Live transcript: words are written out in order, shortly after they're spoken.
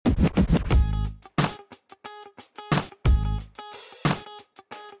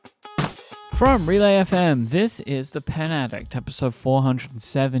From Relay FM, this is The Pen Addict, episode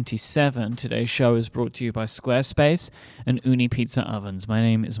 477. Today's show is brought to you by Squarespace and Uni Pizza Ovens. My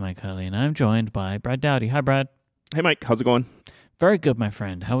name is Mike Hurley, and I'm joined by Brad Dowdy. Hi, Brad. Hey, Mike. How's it going? Very good, my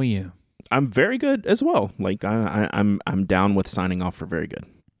friend. How are you? I'm very good as well. Like I'm down with signing off for very good.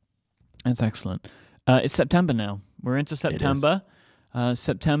 That's excellent. It's September now. We're into September.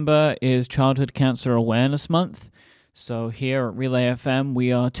 September is Childhood Cancer Awareness Month. So here at Relay FM,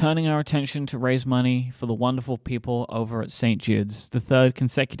 we are turning our attention to raise money for the wonderful people over at St. Jude's. The third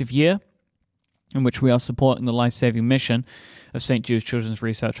consecutive year in which we are supporting the life-saving mission of St. Jude's Children's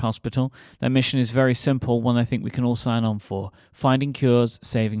Research Hospital. That mission is very simple, one I think we can all sign on for: finding cures,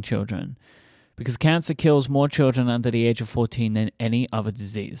 saving children. Because cancer kills more children under the age of 14 than any other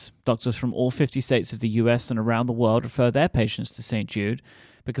disease. Doctors from all 50 states of the US and around the world refer their patients to St. Jude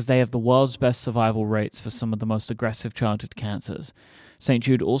because they have the world's best survival rates for some of the most aggressive childhood cancers. St.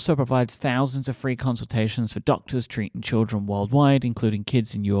 Jude also provides thousands of free consultations for doctors treating children worldwide, including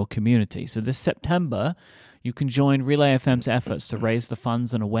kids in your community. So this September, you can join Relay FM's efforts to raise the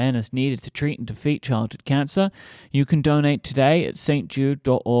funds and awareness needed to treat and defeat childhood cancer. You can donate today at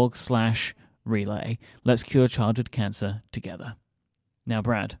stjude.org/relay. Let's cure childhood cancer together. Now,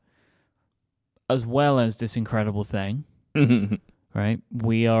 Brad, as well as this incredible thing, right?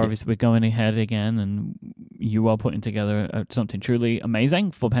 We're going ahead again, and you are putting together something truly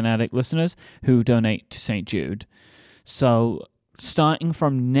amazing for Pen Addict listeners who donate to St. Jude. So starting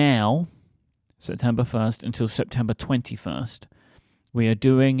from now, September 1st until September 21st, we are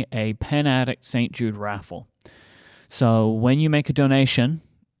doing a Pen Addict St. Jude raffle. So when you make a donation,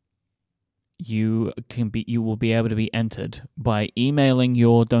 you will be able to be entered by emailing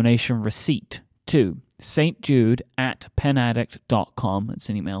your donation receipt to stjude@penaddict.com. It's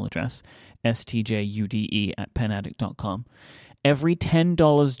an email address, stjude@penaddict.com. Every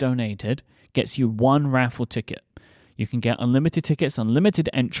 $10 donated gets you one raffle ticket. You can get unlimited tickets, unlimited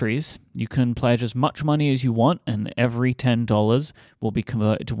entries. You can pledge as much money as you want, and every $10 will be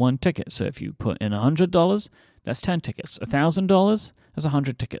converted to one ticket. So if you put in $100, that's 10 tickets. $1,000, that's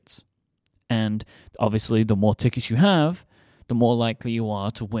 100 tickets. And obviously, the more tickets you have, the more likely you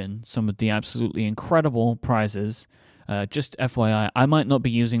are to win some of the absolutely incredible prizes. Just FYI, I might not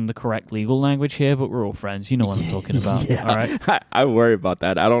be using the correct legal language here, but we're all friends. You know what I'm talking about. Yeah. All right. I worry about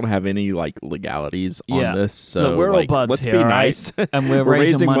that. I don't have any legalities on this. So look, we're all buds let's here, be right? nice. And we're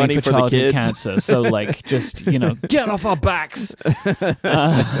raising money for the childhood kids. cancer. So just, get off our backs.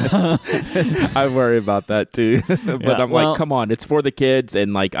 I worry about that too. But Yeah, I'm like, come on, it's for the kids,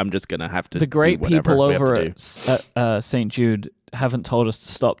 and I'm just gonna have to. The great do whatever people we have over to at St. Jude haven't told us to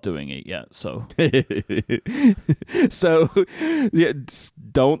stop doing it yet. So, So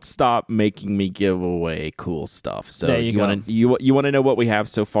don't stop making me give away cool stuff. So there you go. You want to know what we have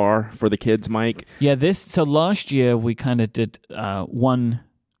so far for the kids, Mike? Yeah, so last year we kind of did one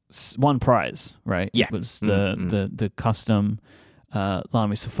prize, right? Yeah. It was the custom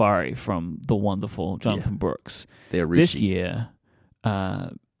Lamy Safari from the wonderful Jonathan Brooks. This year,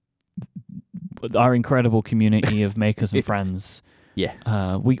 our incredible community of makers and friends,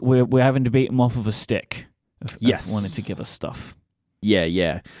 we're having to beat them off of a stick. If wanted to give us stuff.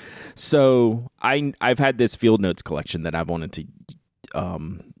 Yeah. So I've had this field notes collection that I've wanted to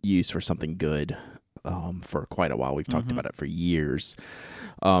use for something good for quite a while. We've talked about it for years.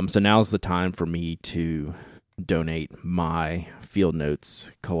 So now's the time for me to donate my field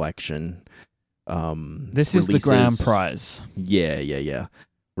notes collection. This is the grand prize. Yeah.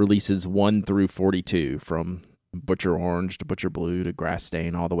 Releases 1 through 42, from Butcher Orange to Butcher Blue to Grass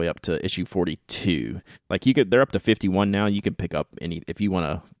Stain, all the way up to issue 42. They're up to 51 now. You can pick up any, if you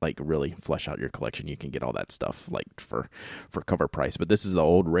want to really flesh out your collection, you can get all that stuff for cover price. But this is the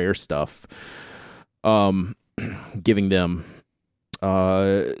old rare stuff. Giving them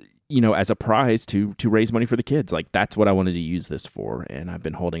as a prize to raise money for the kids. That's what I wanted to use this for, and I've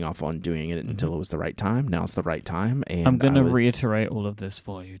been holding off on doing it until it was the right time. Now's the right time, and I'm going to reiterate all of this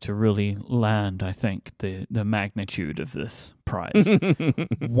for you to really land, I think, the magnitude of this prize.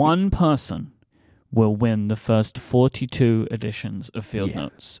 One person will win the first 42 editions of Field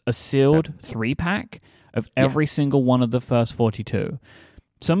Notes, a sealed 3-pack of every single one of the first 42.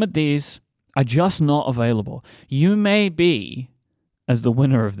 Some of these are just not available. You may be, as the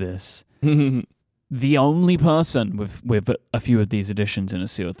winner of this, the only person with a few of these editions in a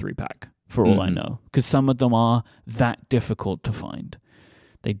sealed 3-pack, for all I know, because some of them are that difficult to find.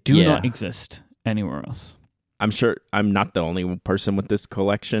 They do not exist anywhere else. I'm sure I'm not the only person with this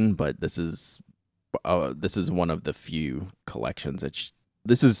collection, but this is one of the few collections that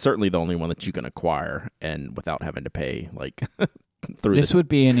this is certainly the only one that you can acquire and without having to pay through This would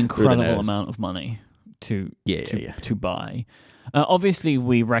be an the incredible nose. amount of money to Yeah. to buy. Obviously,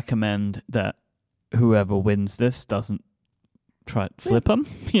 we recommend that whoever wins this doesn't try to flip them,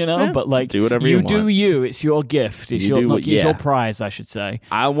 Yeah. but like Do whatever you you do want. you. It's your gift. It's You your do not, what- it's yeah. your prize, I should say.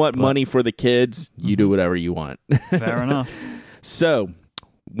 I want money for the kids. You do whatever you want. Fair enough. So,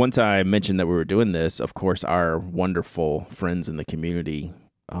 once I mentioned that we were doing this, of course, our wonderful friends in the community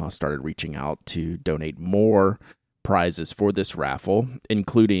started reaching out to donate more prizes for this raffle,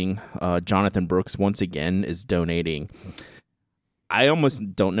 including Jonathan Brooks once again is donating. I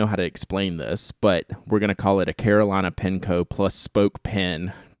almost don't know how to explain this, but we're going to call it a Carolina Penco plus spoke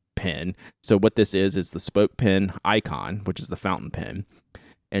pen. So what this is the spoke pen icon, which is the fountain pen,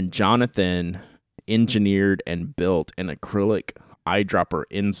 and Jonathan engineered and built an acrylic eyedropper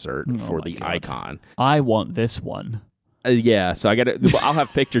insert for my the God. icon. I want this one. Yeah, so I'll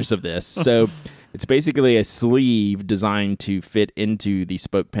have pictures of this. So it's basically a sleeve designed to fit into the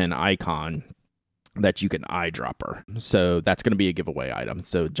spoke pen icon that you can eyedropper. So that's going to be a giveaway item.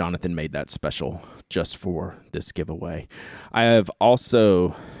 So Jonathan made that special just for this giveaway. I have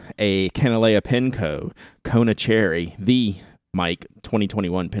also a Canalea Penco Kona Cherry, the Mike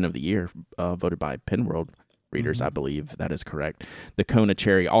 2021 Pen of the Year, voted by Pen World readers, I believe that is correct. The Kona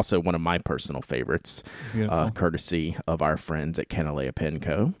Cherry, also one of my personal favorites, courtesy of our friends at Canalea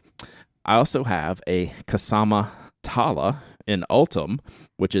Penco. I also have a Kasama Tala in Ultim,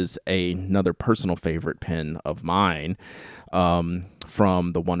 which is another personal favorite pen of mine,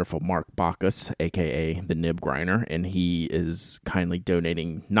 from the wonderful Mark Bacchus, aka the Nib Grinder, and he is kindly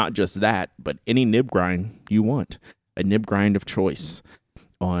donating not just that, but any nib grind you want, a nib grind of choice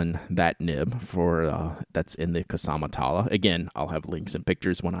on that nib for that's in the Kasama Tala. Again, I'll have links and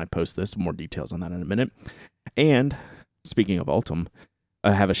pictures when I post this. More details on that in a minute. And speaking of Ultim,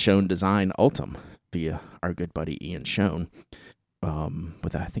 I have a Schoen Design Ultim via our good buddy Ian Schoen.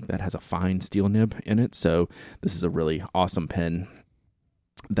 With I think that has a fine steel nib in it. So this is a really awesome pen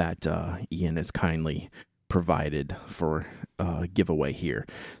that Ian has kindly provided for giveaway here.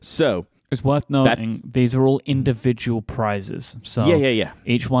 So it's worth noting these are all individual prizes. So yeah.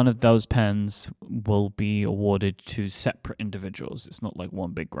 each one of those pens will be awarded to separate individuals. It's not like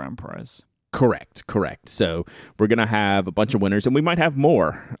one big grand prize. Correct. So we're gonna have a bunch of winners, and we might have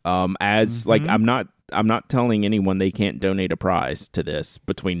more. Like I'm not telling anyone they can't donate a prize to this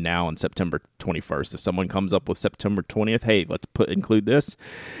between now and September 21st. If someone comes up with September 20th, hey, let's include this.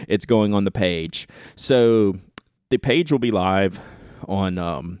 It's going on the page. So the page will be live on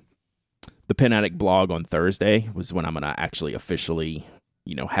the Pen Addict blog on Thursday. Was when I'm gonna actually officially,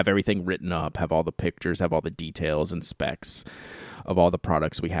 have everything written up, have all the pictures, have all the details and specs of all the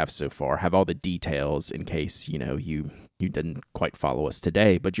products we have so far, have all the details in case, you didn't quite follow us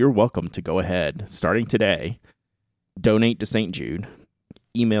today, but you're welcome to go ahead, starting today, donate to St. Jude,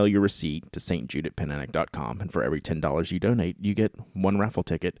 email your receipt to stjude@penaddict.com, and for every $10 you donate, you get one raffle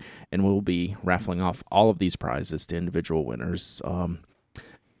ticket, and we'll be raffling off all of these prizes to individual winners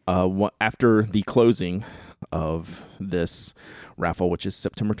after the closing of this raffle, which is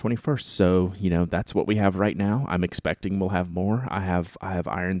September 21st. So, that's what we have right now. I'm expecting we'll have more. I have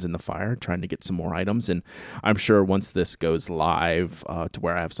irons in the fire trying to get some more items, and I'm sure once this goes live to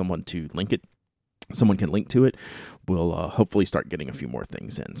where I have someone to link it, someone can link to it, we'll hopefully start getting a few more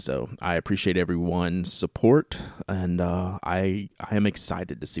things in. So I appreciate everyone's support, and I am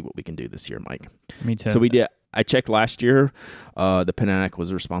excited to see what we can do this year, Mike. Me too. So I checked last year. The Pen Addict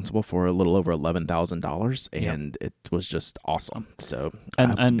was responsible for a little over $11,000, and it was just awesome. So I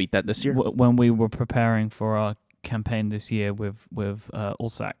hope to beat that this year. When we were preparing for our campaign this year with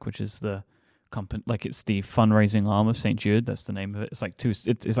Ulsac, which is the company, like it's the fundraising arm of St. Jude. That's the name of it. It's like two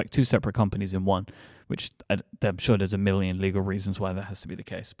separate companies in one. Which I'm sure there's a million legal reasons why that has to be the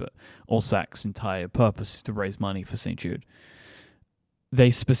case. But Ulsac's entire purpose is to raise money for St. Jude. They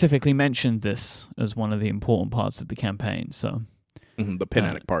specifically mentioned this as one of the important parts of the campaign. So the Pen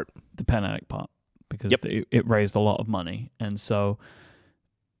Addict part. The Pen Addict part. Because it raised a lot of money. And so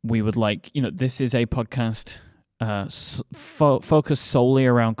we would like, this is a podcast focused solely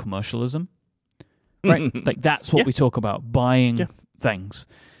around commercialism. Right? Like that's what we talk about, buying things.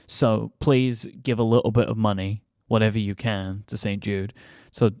 So please give a little bit of money, whatever you can, to St. Jude.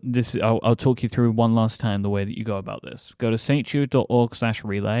 So I'll talk you through one last time the way that you go about this. Go to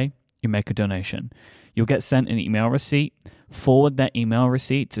stjude.org/relay. You make a donation. You'll get sent an email receipt. Forward that email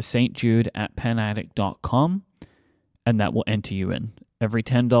receipt to stjude@penaddict.com, and that will enter you in. Every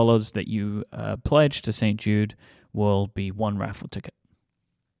 $10 that you pledge to St. Jude will be one raffle ticket.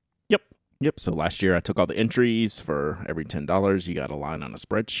 Yep. Yep. So last year I took all the entries for every $10. You got a line on a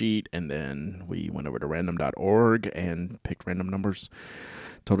spreadsheet, and then we went over to random.org and picked random numbers.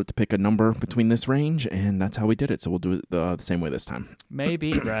 Told it to pick a number between this range, and that's how we did it. So we'll do it the same way this time.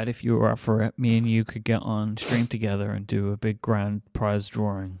 Maybe, Brad, if you were up for it, me and you could get on stream together and do a big grand prize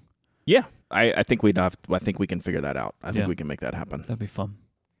drawing. Yeah, I think we'd have. I think we can figure that out. I think we can make that happen. That'd be fun.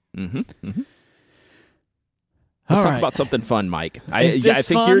 Let's talk about something fun, Mike. I think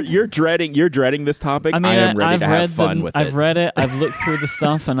fun? you're dreading this topic. I mean, I am ready to have fun with it. I've read it. I've looked through the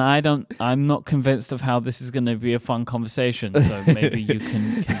stuff, and I'm not convinced of how this is going to be a fun conversation. So maybe you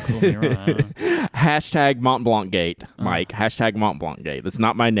can cool me around. Hashtag Mont Blanc Gate, Mike. Hashtag Mont Blanc Gate. That's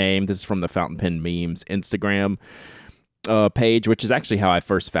not my name. This is from the Fountain Pen Memes Instagram page, which is actually how I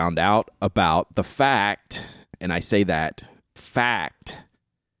first found out about the fact, and I say that fact,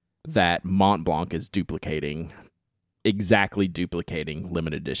 that Mont Blanc is exactly duplicating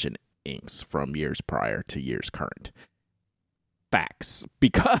limited edition inks from years prior to years current. Facts.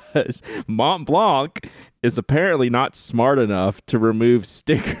 Because Mont Blanc is apparently not smart enough to remove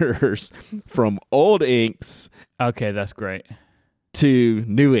stickers from old inks. Okay, that's great. To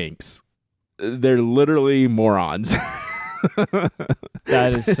new inks. They're literally morons.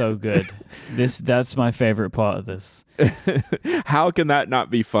 That is so good. That's my favorite part of this. How can that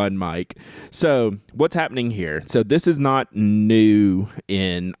not be fun, Mike? So what's happening here? So this is not new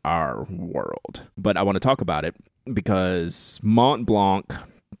in our world, but I want to talk about it because Mont Blanc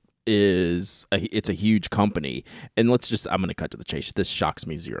it's a huge company. And I'm going to cut to the chase. This shocks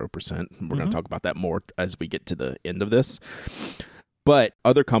me 0%. We're going to talk about that more as we get to the end of this. But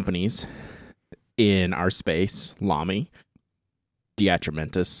other companies in our space, Lamy,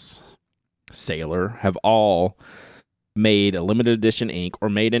 Diatramentus, Sailor, have all made a limited edition ink or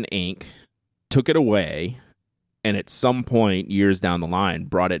made an ink, took it away, and at some point years down the line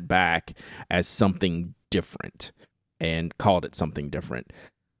brought it back as something different and called it something different.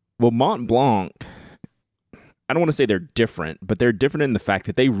 Well, Mont Blanc, I don't want to say they're different, but they're different in the fact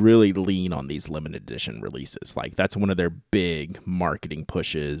that they really lean on these limited edition releases. Like, that's one of their big marketing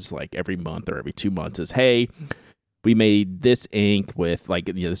pushes, like every month or every 2 months is, hey, we made this ink with, like,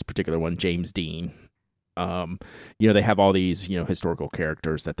 this particular one, James Dean. They have all these, historical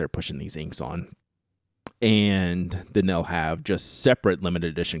characters that they're pushing these inks on. And then they'll have just separate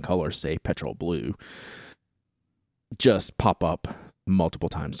limited edition colors, say petrol blue, just pop up multiple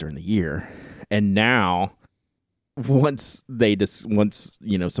times during the year. And now, once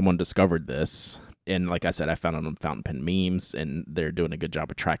someone discovered this, and like I said, I found it on Fountain Pen Memes, and they're doing a good job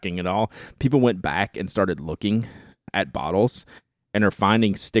of tracking it all. People went back and started looking at bottles and are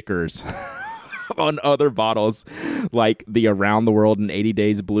finding stickers on other bottles, like the Around the World in 80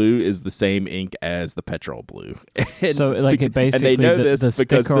 Days blue is the same ink as the petrol blue. And so, like, it basically, and they know the this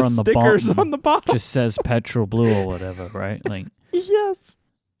sticker because on the stickers bottom on the bottle just says petrol blue or whatever, right? Like, yes.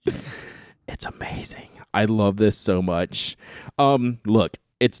 Yeah. It's amazing. I love this so much. Look,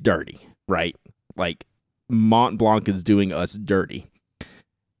 it's dirty, right? Like, Mont Blanc is doing us dirty.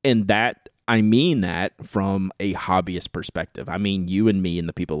 And that, I mean that from a hobbyist perspective. I mean you and me and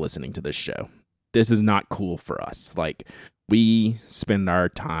the people listening to this show. This is not cool for us. Like, we spend our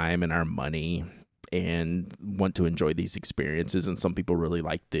time and our money and want to enjoy these experiences, and some people really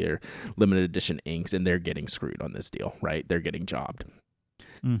like their limited edition inks, and they're getting screwed on this deal, right? They're getting jobbed.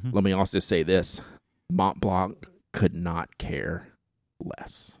 Mm-hmm. Let me also say this. Mont Blanc could not care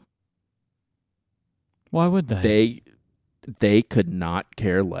less. Why would they? They could not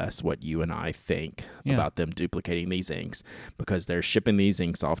care less what you and I think about them duplicating these inks, because they're shipping these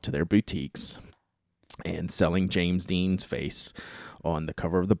inks off to their boutiques and selling James Dean's face on the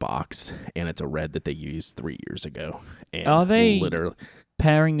cover of the box, and it's a red that they used 3 years ago. And are they literally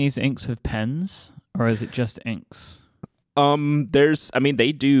pairing these inks with pens, or is it just inks?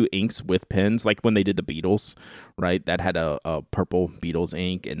 They do inks with pens, like when they did the Beatles, right? That had a purple Beatles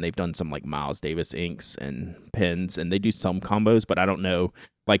ink, and they've done some like Miles Davis inks and pens, and they do some combos, but I don't know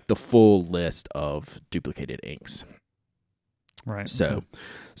like the full list of duplicated inks. Right. So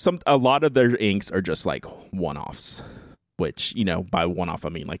a lot of their inks are just like one-offs, which, by one-off, I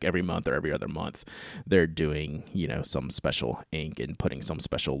mean like every month or every other month, they're doing, some special ink and putting some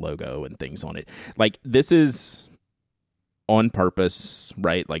special logo and things on it. Like, this is on purpose,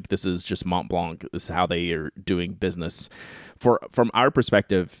 right? Like, this is just Mont Blanc. This is how they are doing business. From our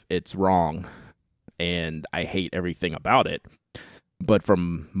perspective, it's wrong, and I hate everything about it. But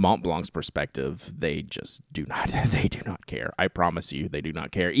from Mont Blanc's perspective, they just do not care. I promise you, they do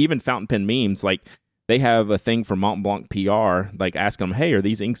not care. Even Fountain Pen Memes, like, they have a thing for Mont Blanc PR, like asking them, hey, are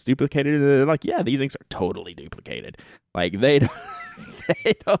these inks duplicated? And they're like, yeah, these inks are totally duplicated. Like they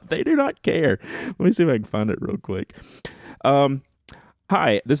don't, they do not care. Let me see if I can find it real quick.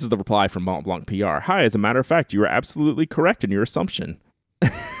 Hi, this is the reply from Mont Blanc PR. Hi, as a matter of fact, you are absolutely correct in your assumption.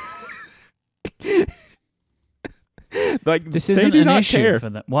 Like, this isn't an issue for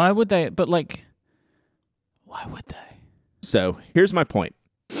them. Why would they? But like, why would they? So here's my point.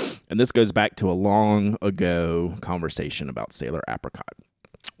 And this goes back to a long ago conversation about Sailor Apricot,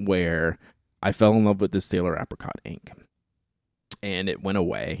 where I fell in love with this Sailor Apricot ink. And it went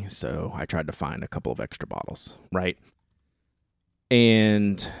away, so I tried to find a couple of extra bottles, right?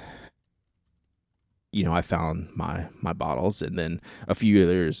 And, you know, I found my bottles, and then a few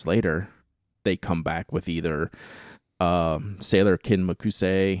years later, they come back with either Sailor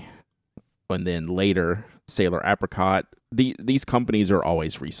Kinmokusei, and then later Sailor Apricot. These companies are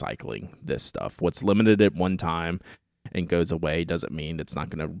always recycling this stuff. What's limited at one time and goes away doesn't mean it's not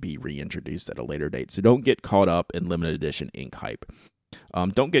going to be reintroduced at a later date. So don't get caught up in limited edition ink hype.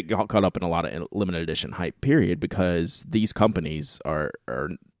 Don't get caught up in a lot of limited edition hype, period, because these companies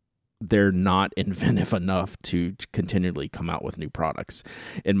they're not inventive enough to continually come out with new products.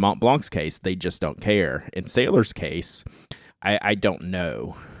 In Mont Blanc's case, they just don't care. In Sailor's case, I don't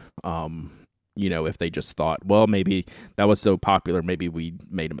know. You know, if they just thought, well, maybe that was so popular, maybe we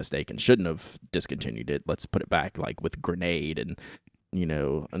made a mistake and shouldn't have discontinued it. Let's put it back, like with Grenade and, you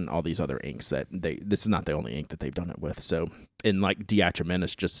know, and all these other inks that this is not the only ink that they've done it with. So, and like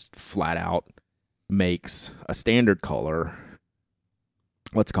Diatramentis just flat out makes a standard color,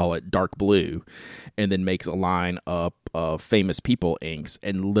 let's call it dark blue, and then makes a line up of Famous People inks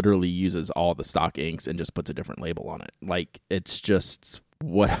and literally uses all the stock inks and just puts a different label on it. Like, it's just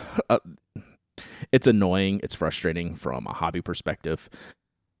it's annoying. It's frustrating from a hobby perspective.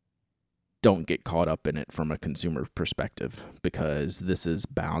 Don't get caught up in it from a consumer perspective, because this is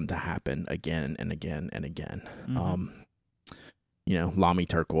bound to happen again and again and again. Mm-hmm. You know, Lamy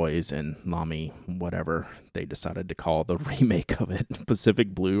Turquoise and Lamy whatever they decided to call the remake of it,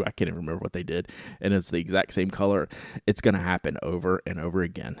 Pacific Blue. I can't even remember what they did. And it's the exact same color. It's going to happen over and over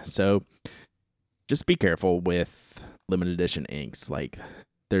again. So just be careful with limited edition inks. Like,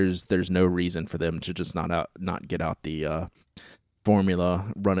 there's no reason for them to just not get out the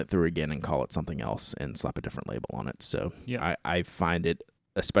formula, run it through again, and call it something else and slap a different label on it. So yeah. I find it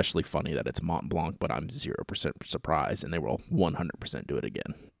especially funny that it's Mont Blanc, but I'm 0% surprised, and they will 100% do it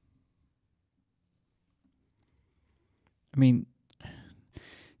again. I mean,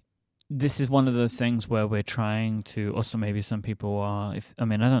 this is one of those things where we're trying to, also maybe some people are, I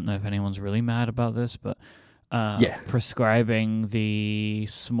don't know if anyone's really mad about this, but prescribing the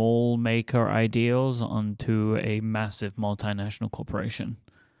small maker ideals onto a massive multinational corporation.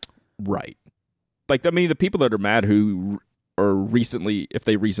 Right. Like, I mean, the people that are mad who are if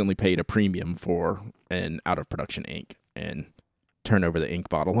they recently paid a premium for an out-of-production ink and turn over the ink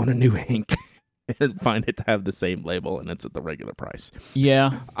bottle on a new ink and find it to have the same label and it's at the regular price.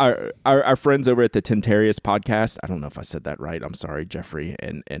 Yeah. Our friends over at the Tentarius podcast, I don't know if I said that right. I'm sorry, Jeffrey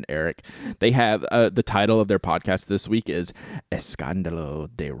and Eric. They have the title of their podcast this week is Escándalo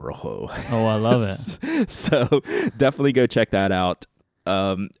de Rojo. Oh, I love it. So definitely go check that out.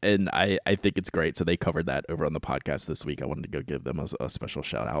 And I think it's great. So they covered that over on the podcast this week. I wanted to go give them a special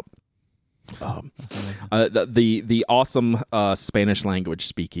shout out. The awesome Spanish language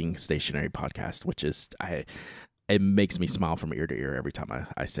speaking stationary podcast, which is it makes me smile from ear to ear every time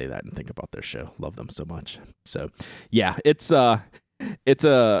I say that and think about their show. Love them so much. So yeah,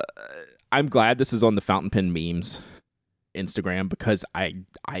 I'm glad this is on the Fountain Pen Memes Instagram, because I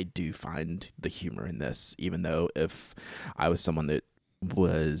do find the humor in this, even though if I was someone that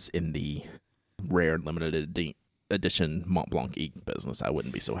was in the rare and limited edition Mont Blanc ink business, I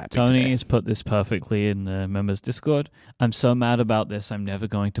wouldn't be so happy. Tony has put this perfectly in the members Discord. I'm so mad about this, I'm never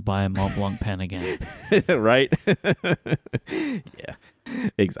going to buy a Mont Blanc pen again. Right? Yeah,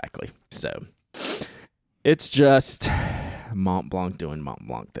 exactly. So it's just Mont Blanc doing Mont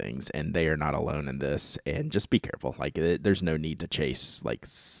Blanc things, and they are not alone in this. And just be careful. Like, there's no need to chase. Like,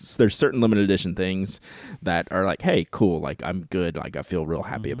 there's certain limited edition things that are like, hey, cool. Like, I'm good. Like, I feel real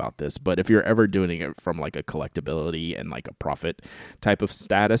happy about this. But if you're ever doing it from like a collectability and like a profit type of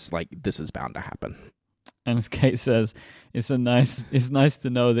status, like, this is bound to happen. And as Kate says, it's nice to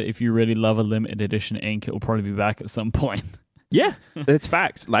know that if you really love a limited edition ink, it will probably be back at some point. Yeah, it's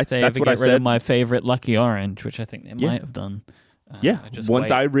facts. That's what I said. Get rid of my favorite Lucky Orange, which I think they might have done.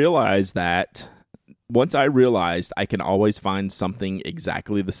 Once I realized I can always find something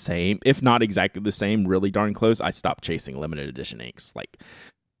exactly the same, if not exactly the same, really darn close, I stopped chasing limited edition inks, like,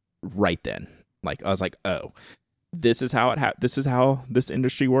 right then. Like I was like, oh, this is how this is how this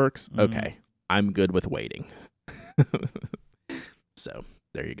industry works. Okay, I'm good with waiting. So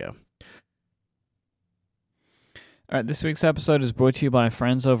there you go. All right, this week's episode is brought to you by our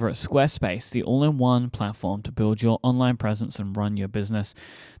friends over at Squarespace, the all-in-one platform to build your online presence and run your business.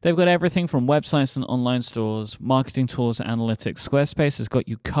 They've got everything from websites and online stores, marketing tools, analytics. Squarespace has got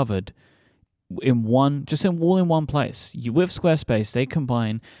you covered in one place. With Squarespace, they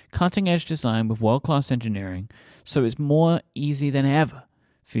combine cutting-edge design with world-class engineering, so it's more easy than ever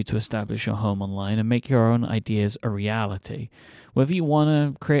for you to establish your home online and make your own ideas a reality. Whether you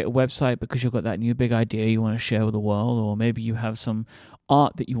want to create a website because you've got that new big idea you want to share with the world, or maybe you have some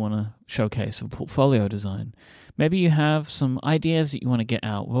art that you want to showcase for portfolio design. Maybe you have some ideas that you want to get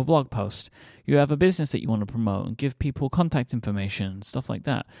out with a blog post. You have a business that you want to promote and give people contact information, stuff like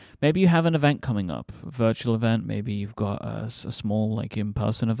that. Maybe you have an event coming up, a virtual event. Maybe you've got a small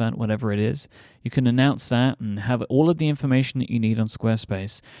in-person event, whatever it is. You can announce that and have all of the information that you need on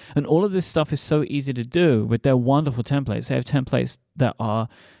Squarespace. And all of this stuff is so easy to do with their wonderful templates. They have templates that are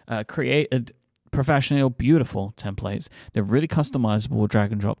created professional, beautiful templates. They're really customizable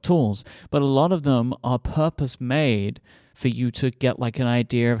drag and drop tools, but a lot of them are purpose made for you to get an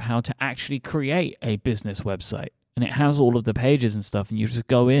idea of how to actually create a business website. And it has all of the pages and stuff, and you just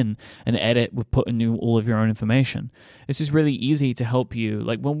go in and edit with putting in all of your own information. This is really easy to help you.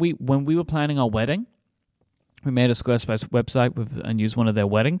 Like when we were planning our wedding, we made a Squarespace website and used one of their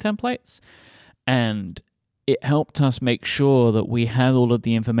wedding templates, and it helped us make sure that we had all of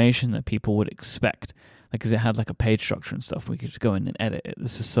the information that people would expect. Because it had a page structure and stuff. We could just go in and edit it.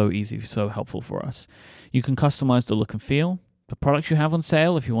 This is so easy, so helpful for us. You can customize the look and feel, the products you have on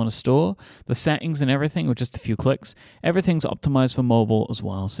sale if you want to store, the settings and everything with just a few clicks. Everything's optimized for mobile as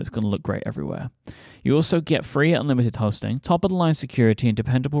well, so it's going to look great everywhere. You also get free unlimited hosting, top-of-the-line security, and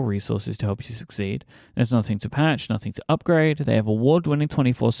dependable resources to help you succeed. There's nothing to patch, nothing to upgrade. They have award-winning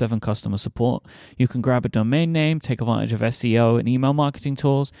 24/7 customer support. You can grab a domain name, take advantage of SEO and email marketing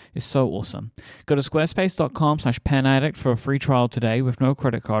tools. It's so awesome. Go to squarespace.com/penaddict for a free trial today with no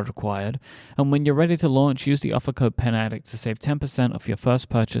credit card required. And when you're ready to launch, use the offer code penaddict to save 10% off your first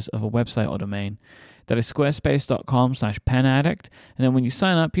purchase of a website or domain. That is squarespace.com/penaddict. And then when you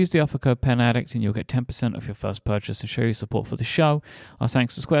sign up, use the offer code penaddict and you'll get 10% off your first purchase to show your support for the show. Our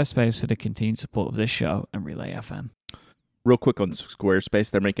thanks to Squarespace for the continued support of this show and Relay FM. Real quick on Squarespace,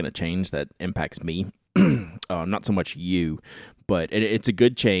 they're making a change that impacts me. Not so much you, but it's a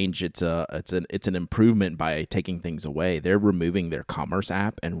good change. It's an improvement by taking things away. They're removing their commerce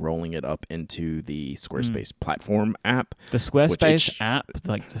app and rolling it up into the Squarespace platform app. The Squarespace app,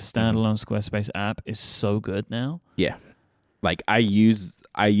 the standalone Squarespace app, is so good now. Yeah, I use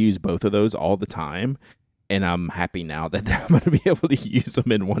both of those all the time. And I'm happy now that I'm going to be able to use them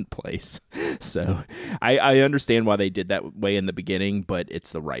in one place. So I understand why they did that way in the beginning, but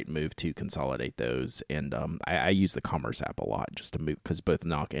it's the right move to consolidate those. And I use the Commerce app a lot just to move, because both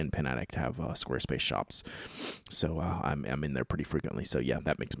Knock and Penaddict have Squarespace shops. So I'm in there pretty frequently. So yeah,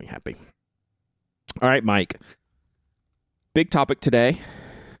 that makes me happy. All right, Mike. Big topic today.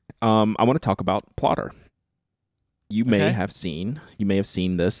 I want to talk about Plottr. You may have seen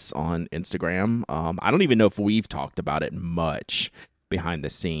this on Instagram. I don't even know if we've talked about it much behind the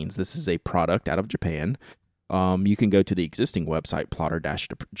scenes. This is a product out of Japan. You can go to the existing website,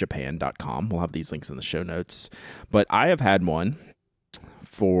 plottr-japan.com. We'll have these links in the show notes. But I have had one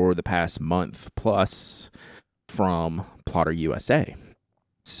for the past month plus from Plottr USA.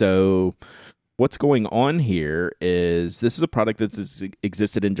 So what's going on here is this is a product that's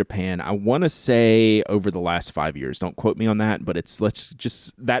existed in Japan, I want to say over the last 5 years. Don't quote me on that, but let's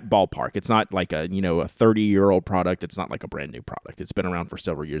just that ballpark. It's not like a 30-year-old product. It's not like a brand new product. It's been around for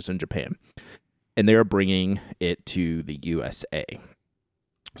several years in Japan, and they're bringing it to the USA.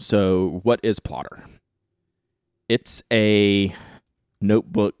 So what is Plottr? It's a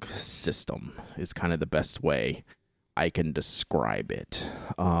notebook system is kind of the best way I can describe it.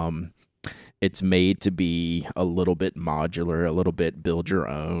 It's made to be a little bit modular, a little bit build your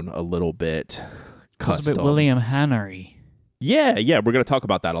own, a little bit custom. It's a bit William Hanna-y. Yeah, we're going to talk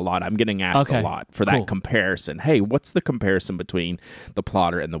about that a lot. I'm getting asked a lot for that comparison. Hey, what's the comparison between the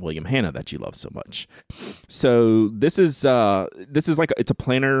Plottr and the William Hanna that you love so much? So this is it's a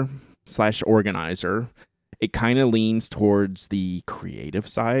planner / organizer. It kind of leans towards the creative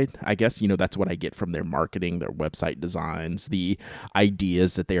side, I guess. That's what I get from their marketing, their website designs, the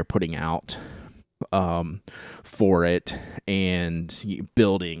ideas that they are putting out for it, and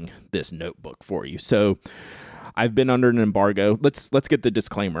building this notebook for you. So I've been under an embargo. Let's get the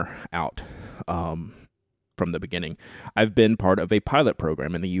disclaimer out. from the beginning. I've been part of a pilot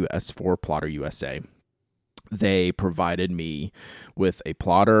program in the U.S. for Plotter USA. They provided me with a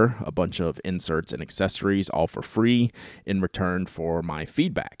plotter, a bunch of inserts and accessories, all for free in return for my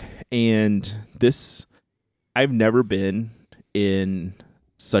feedback. And this, I've never been in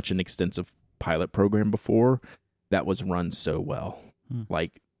such an extensive pilot program before that was run so well.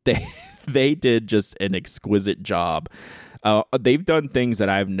 Like they did just an exquisite job. They've done things that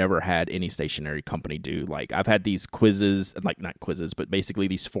I've never had any stationery company do. Like I've had these quizzes, like not quizzes, but basically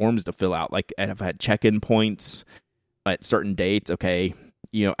these forms to fill out. Like I've had check-in points at certain dates. Okay,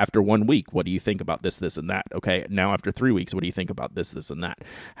 after 1 week, what do you think about this, this, and that? Okay, now after 3 weeks, what do you think about this, this, and that?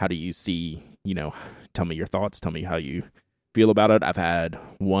 How do you see, tell me your thoughts. Tell me how you feel about it. I've had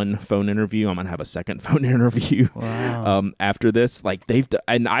one phone interview. I'm going to have a second phone interview after this. Like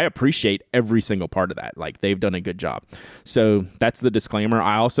and I appreciate every single part of that. Like they've done a good job. So that's the disclaimer.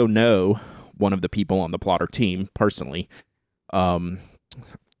 I also know one of the people on the Plotter team personally. And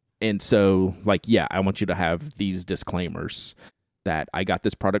so I want you to have these disclaimers that I got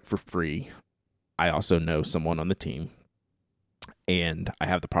this product for free. I also know someone on the team. And I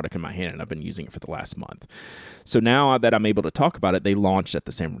have the product in my hand, and I've been using it for the last month. So now that I'm able to talk about it, they launched at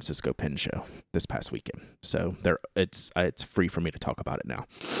the San Francisco Pen Show this past weekend. So it's free for me to talk about it now.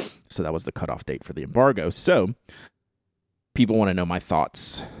 So that was the cutoff date for the embargo. So people want to know my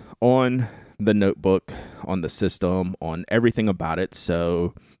thoughts on the notebook, on the system, on everything about it.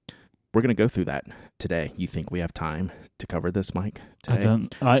 So we're going to go through that today. You think we have time to cover this, Mike? Today?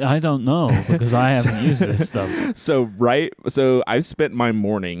 I don't know because I haven't used this stuff. So I've spent my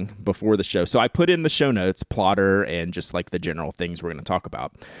morning before the show. So I put in the show notes, Plotter, and just like the general things we're going to talk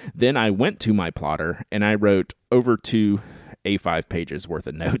about. Then I went to my Plotter and I wrote over 2 A5 pages worth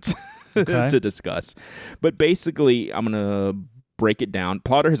of notes to discuss. But basically, I'm going to break it down.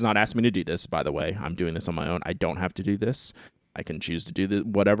 Plotter has not asked me to do this, by the way. I'm doing this on my own. I don't have to do this. I can choose to do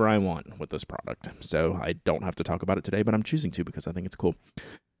whatever I want with this product. So I don't have to talk about it today, but I'm choosing to because I think it's cool.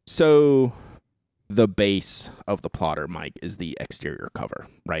 So the base of the Plotter, Mike, is the exterior cover,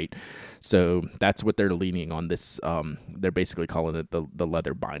 right? So that's what they're leaning on this. They're basically calling it the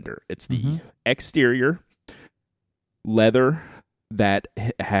leather binder. It's the exterior leather that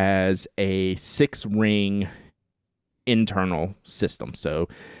has a 6-ring internal system. So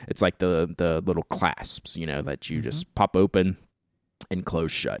it's like the little clasps, that you just pop open and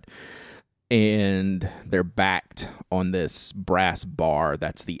close shut. And they're backed on this brass bar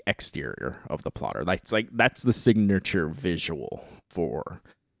that's the exterior of the Plotter. That's the signature visual for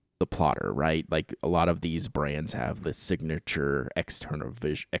the Plotter, right? Like a lot of these brands have the signature external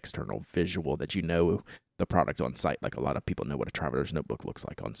visual that the product on site. Like a lot of people know what a traveler's notebook looks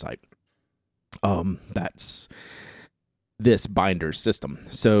like on site. That's this binder system.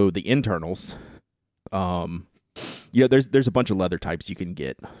 So the internals, there's a bunch of leather types you can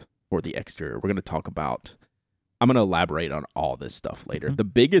get for the exterior. I'm going to elaborate on all this stuff later. The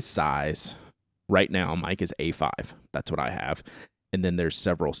biggest size right now, Mike, is A5. That's what I have. And then there's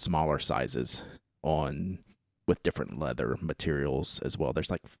several smaller sizes with different leather materials as well. There's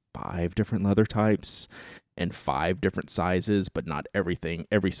like 5 different leather types and 5 different sizes, but not every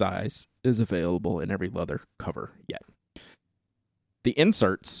size is available in every leather cover yet. The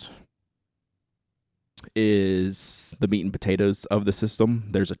inserts is the meat and potatoes of the system.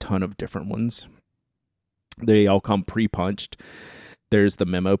 There's a ton of different ones. They all come pre-punched. There's the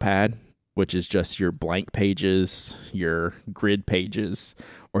memo pad, which is just your blank pages, your grid pages,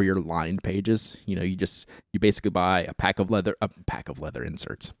 or your lined pages. You basically buy a pack of paper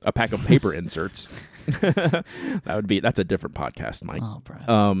inserts. That's a different podcast, Mike. Oh, Brad.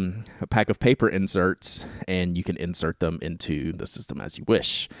 A pack of paper inserts, and you can insert them into the system as you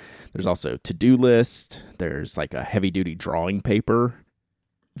wish. There's also to-do list. There's like a heavy-duty drawing paper.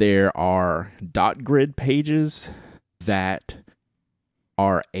 There are dot grid pages that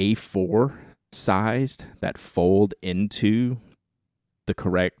are A4 sized that fold into the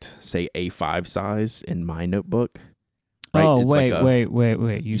correct, say, A5 size in my notebook. Right? Oh,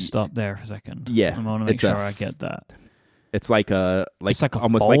 wait. You stop there for a second. Yeah. I want to make sure I get that. It's like it's like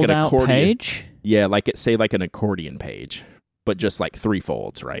almost like an accordion page? Yeah, like an accordion page, but just like 3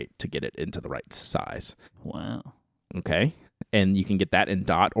 folds, right, to get it into the right size. Wow. Okay. And you can get that in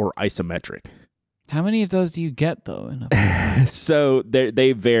dot or isometric. How many of those do you get, though? So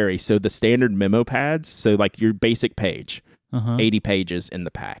they vary. So the standard memo pads, so like your basic page, 80 pages in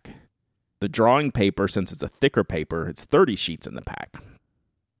the pack. The drawing paper, since it's a thicker paper, it's 30 sheets in the pack.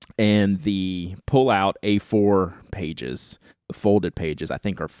 And the pull-out A4 pages, the folded pages, I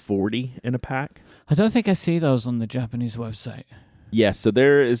think are 40 in a pack. I don't think I see those on the Japanese website. Yes, so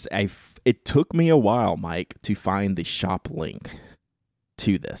there is it took me a while, Mike, to find the shop link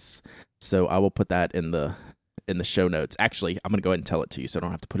to this. So I will put that in the show notes. Actually, I'm going to go ahead and tell it to you so I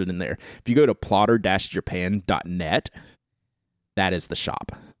don't have to put it in there. If you go to plotter-japan.net, that is the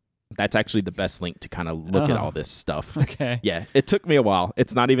shop. That's actually the best link to kind of look at all this stuff. Okay. Yeah, it took me a while.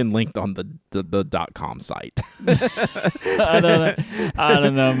 It's not even linked on the .com site. I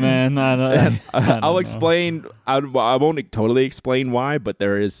don't know, man. I'll explain. I won't totally explain why, but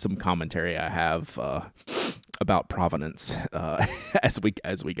there is some commentary I have about provenance as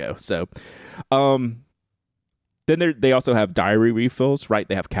we go. So, then they also have diary refills, right?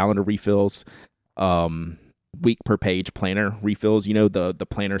 They have calendar refills. Week per page planner refills, the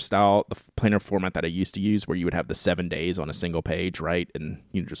planner style, the planner format that I used to use where you would have the 7 days on a single page, right? And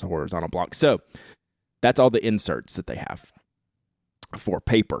just a horizontal block. So that's all the inserts that they have for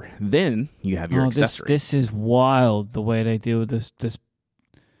paper. Then you have your accessory. This is wild, the way they deal with this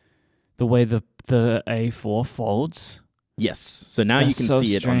the way the A4 folds. Yes. So now you can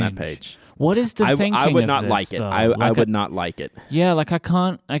see it on that page. What is the thinking I would of not this, like it. though? I would not like it. Yeah, I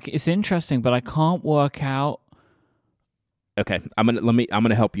can't. It's interesting, but I can't work out. Okay, I'm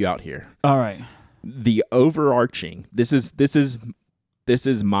gonna help you out here. All right. The overarching. This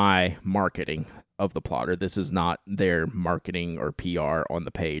is my marketing of the plotter. This is not their marketing or PR on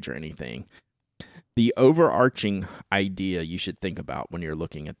the page or anything. The overarching idea you should think about when you're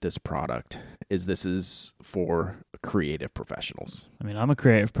looking at this product is this is for creative professionals. I mean, I'm a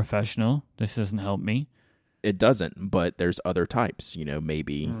creative professional. This doesn't help me. It doesn't, but there's other types.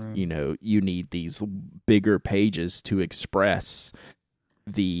 Maybe, you need these bigger pages to express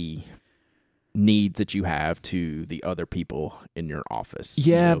the needs that you have to the other people in your office.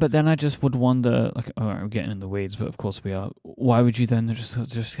 Yeah, but then I just would wonder, all right, we're getting in the weeds, but of course we are. Why would you then just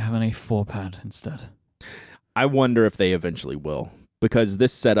have an A4 pad instead? I wonder if they eventually will, because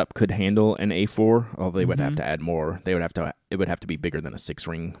this setup could handle an A4, although they would have to add more. It would have to be bigger than a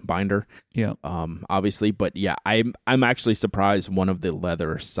 6-ring binder. Yeah. Obviously, but yeah, I'm actually surprised one of the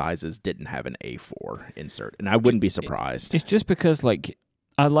leather sizes didn't have an A4 insert, and I wouldn't be surprised. It's just because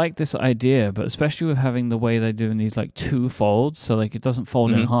I like this idea, but especially with having the way they do in these 2 folds, so it doesn't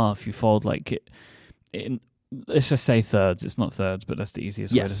fold in half. You fold it in, let's just say thirds. It's not thirds, but that's the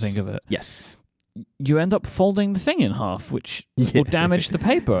easiest way to think of it. Yes. You end up folding the thing in half, which will damage the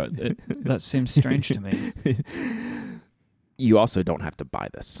paper. That seems strange to me. You also don't have to buy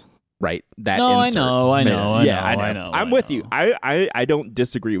this, right? That no, insert. I know. I'm with you. I don't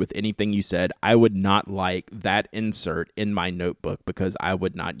disagree with anything you said. I would not like that insert in my notebook because I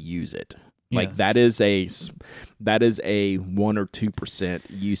would not use it. Yes. That is a 1 or 2%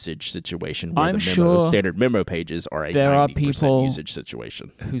 usage situation where standard memo pages are a 90% usage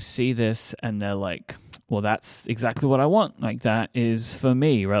situation. Who see this and they're like, well, that's exactly what I want. That is for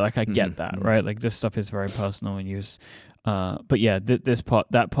me, right? I get that, right? This stuff is very personal in use. But yeah,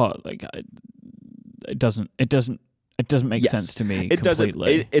 that part, it doesn't make sense to me. It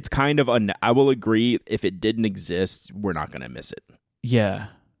completely. Doesn't. It's kind of I will agree. If it didn't exist, we're not going to miss it. Yeah.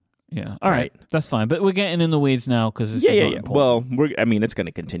 Yeah. All right. That's fine. But we're getting in the weeds now because it's not important. Well, it's going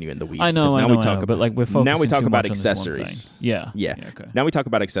to continue in the weeds. I know. But we're focusing now we talk too about much accessories. Yeah. Okay. Now we talk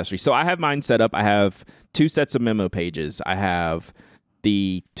about accessories. So I have mine set up. I have 2 sets of memo pages. I have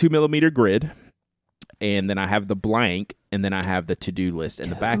the 2mm grid, and then I have the blank, and then I have the to-do list in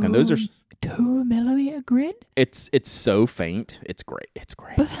the back. And those are 2mm grid. It's so faint. It's great.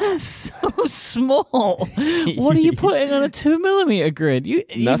 But that's so small. What are you putting on a 2mm grid?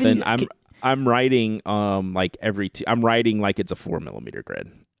 Nothing. I'm writing I'm writing like it's a 4mm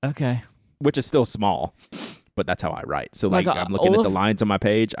grid. Okay. Which is still small, but that's how I write. So I'm looking at the lines on my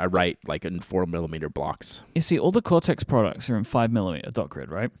page. I write in 4mm blocks. You see, all the Cortex products are in 5mm dot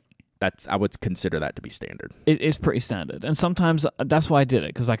grid, right? I would consider that to be standard. It is pretty standard. And sometimes that's why I did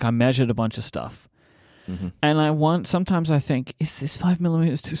it, because I measured a bunch of stuff. Mm-hmm. And sometimes I think, is this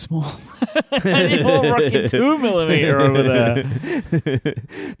 5mm too small? And you're rocking 2mm over there.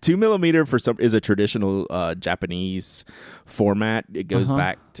 2mm for some is a traditional Japanese format. It goes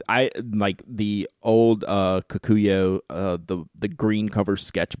back to the old Kikuyo, the green cover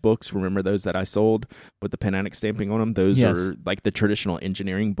sketchbooks. Remember those that I sold with the Panatic stamping on them? Those are the traditional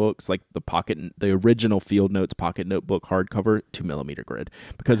engineering books, the original Field Notes pocket notebook hardcover 2mm grid,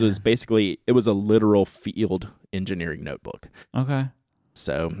 because it was a literal field engineering notebook. Okay.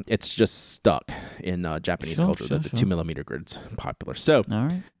 So it's just stuck in Japanese culture that the 2mm grid's popular. So all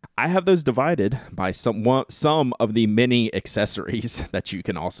right. I have those divided by some of the many accessories that you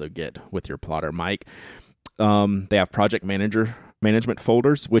can also get with your plotter, Mike. They have Project Manager management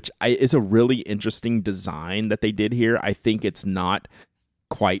folders, which is a really interesting design that they did here. I think it's not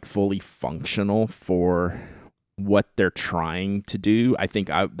quite fully functional for what they're trying to do. I think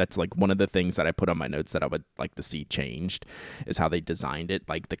that's like one of the things that I put on my notes that I would like to see changed is how they designed it.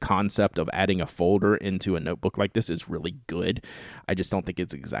 Like the concept of adding a folder into a notebook like this is really good. I just don't think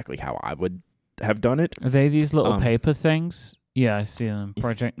it's exactly how I would have done it. Are they these little paper things? Yeah, I see them.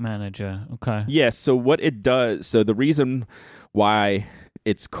 Project Manager. Okay. Yeah, so what it does, so the reason why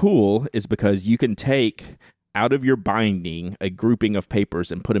it's cool is because you can take out of your binding a grouping of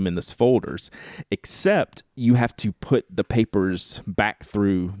papers and put them in this folders, except you have to put the papers back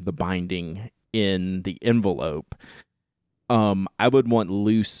through the binding in the envelope. I would want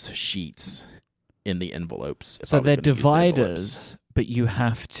loose sheets in the envelopes. So they're dividers, but you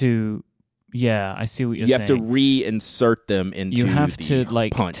have to... Yeah, I see what you're saying. You have to reinsert them into you have the to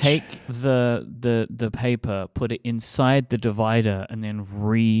like punch. take the paper, put it inside the divider, and then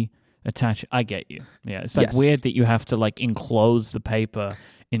reattach it. I get you. Yeah, it's like weird that you have to like enclose the paper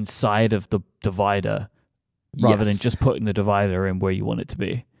inside of the divider rather than just putting the divider in where you want it to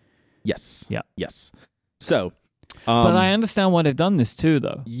be. Yes. Yeah. Yes. So, but I understand why they've done this too,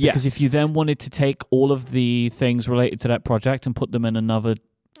 though. Yes. Because if you then wanted to take all of the things related to that project and put them in another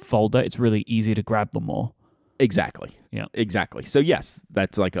folder, it's really easy to grab them all. Exactly. Yeah. Exactly. So yes,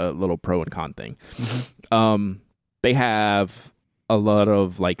 that's like a little pro and con thing. Mm-hmm. They have a lot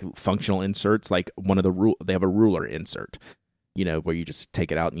of like functional inserts, like they have a ruler insert, where you just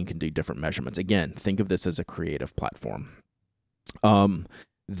take it out and you can do different measurements. Again, think of this as a creative platform.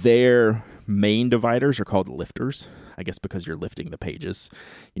 Their main dividers are called lifters, I guess because you're lifting the pages,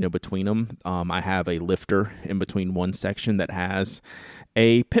 between them. I have a lifter in between one section that has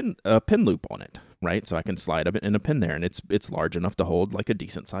a pin loop on it, right? So I can slide it in a pin there, and it's large enough to hold like a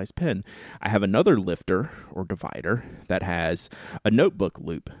decent sized pin. I have another lifter or divider that has a notebook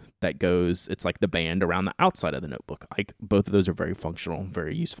loop that goes, it's like the band around the outside of the notebook. Like both of those are very functional,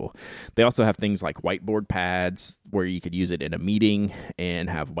 very useful. They also have things like whiteboard pads where you could use it in a meeting and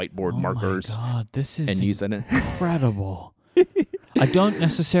have whiteboard markers. Oh my God, this is and use it incredible. I don't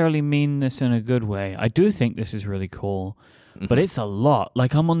necessarily mean this in a good way. I do think this is really cool, but it's a lot.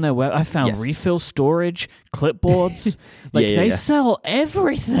 Like I'm on their web, I found refill storage, clipboards. Like they sell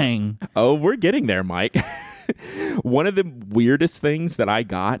everything. Oh, we're getting there, Mike. One of the weirdest things that I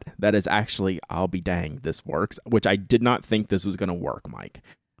got that is actually, I'll be dang, this works, which I did not think this was going to work, Mike.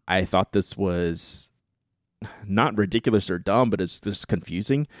 I thought this was not ridiculous or dumb, but it's just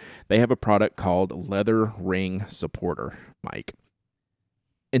confusing. They have a product called Leather Ring Supporter, Mike.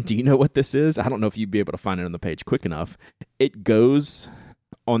 And do you know what this is? I don't know if you'd be able to find it on the page quick enough. It goes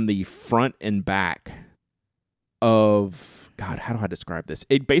on the front and back of, God, how do I describe this?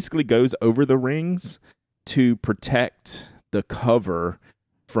 It basically goes over the rings to protect the cover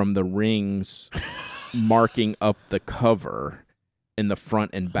from the rings marking up the cover in the front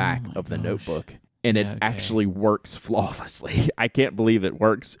and back of the notebook. And it actually works flawlessly. I can't believe it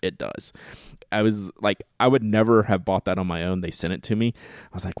works. It does. I was like, I would never have bought that on my own. They sent it to me.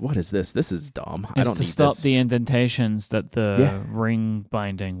 I was like, what is this? This is dumb. I don't need this. It's to stop the indentations that the ring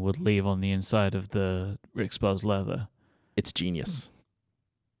binding would leave on the inside of the exposed leather. It's genius.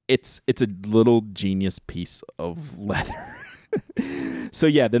 It's a little genius piece of leather. So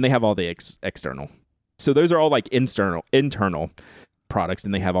yeah, then they have all the external. So those are all like internal products,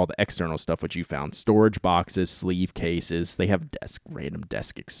 and they have all the external stuff which you found: storage boxes, sleeve cases. They have random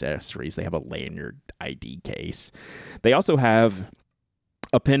desk accessories. They have a lanyard ID case. They also have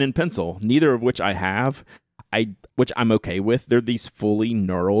a pen and pencil, neither of which I have. Which I'm okay with. They're these fully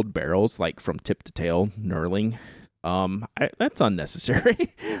knurled barrels, like from tip to tail knurling. That's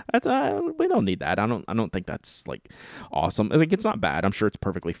unnecessary. We don't need that. I don't think that's like awesome. I think it's not bad. I'm sure it's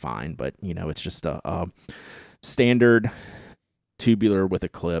perfectly fine, but it's just a standard tubular with a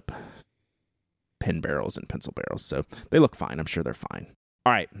clip pen barrels and pencil barrels. So they look fine. I'm sure they're fine.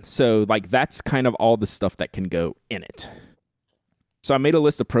 All right. So like that's kind of all the stuff that can go in it. So I made a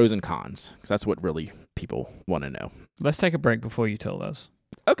list of pros and cons because that's what really people want to know. Let's take a break before you tell those.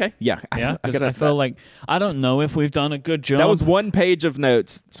 Okay, yeah. Yeah, because I feel like, I don't know if we've done a good job. That was one page of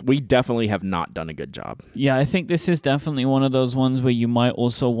notes. We definitely have not done a good job. Yeah, I think this is definitely one of those ones where you might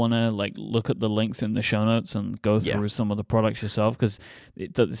also want to like look at the links in the show notes and go through some of the products yourself, because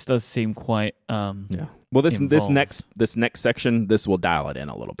this does seem quite yeah. Well, this next section, this will dial it in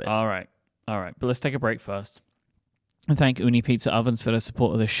a little bit. All right. But let's take a break first. And thank Uni Pizza Ovens for the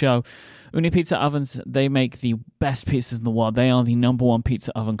support of the show. Uni Pizza Ovens, they make the best pizzas in the world. They are the number one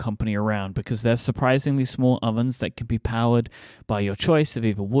pizza oven company around because they're surprisingly small ovens that can be powered by your choice of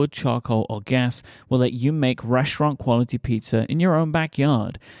either wood, charcoal, or gas will let you make restaurant-quality pizza in your own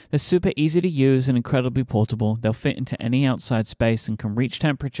backyard. They're super easy to use and incredibly portable. They'll fit into any outside space and can reach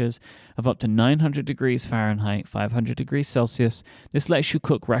temperatures of up to 900 degrees Fahrenheit, 500 degrees Celsius. This lets you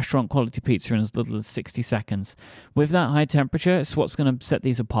cook restaurant-quality pizza in as little as 60 seconds. With that high temperature, it's what's going to set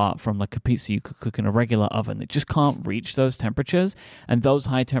these apart from like a pizza you could cook in a regular oven. It just can't reach those temperatures, and those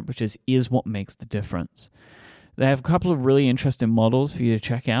high temperatures is what makes the difference. They have a couple of really interesting models for you to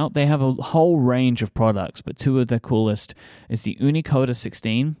check out. They have a whole range of products, but two of their coolest is the Unicoda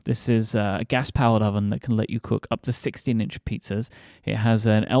 16. This is a gas-powered oven that can let you cook up to 16-inch pizzas. It has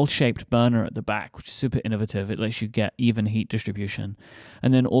an L-shaped burner at the back, which is super innovative. It lets you get even heat distribution.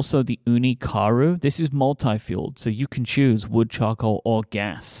 And then also the Unikaru. This is multi-fueled, so you can choose wood, charcoal, or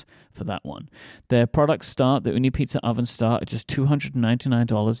gas for that one. Their products start, the Uni Pizza ovens start at just $299,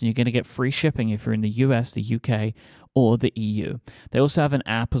 and you're going to get free shipping if you're in the US, the UK, or the EU. They also have an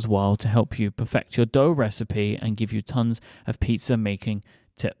app as well to help you perfect your dough recipe and give you tons of pizza making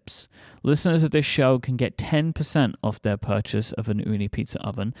tips. Listeners of this show can get 10% off their purchase of an Uni Pizza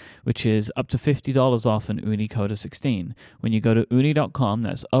oven, which is up to $50 off an Unicoda 16. When you go to uni.com,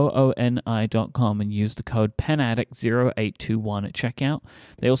 that's OONI.com, and use the code PENADDICT0821 at checkout.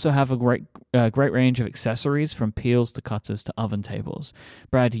 They also have a great range of accessories from peels to cutters to oven tables.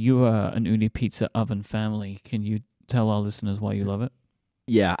 Brad, you are an Uni Pizza oven family. Can you tell our listeners why you love it?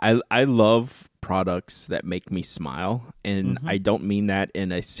 Yeah, I love products that make me smile, and I don't mean that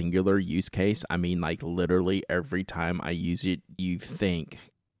in a singular use case. I mean, like, literally every time I use it, you think,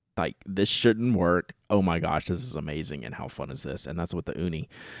 like, this shouldn't work. Oh my gosh, this is amazing, and how fun is this? And that's what the Uni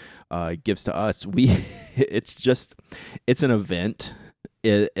gives to us. It's an event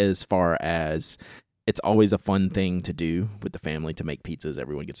as far as it's always a fun thing to do with the family, to make pizzas.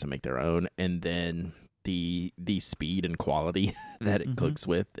 Everyone gets to make their own, and then the speed and quality that it cooks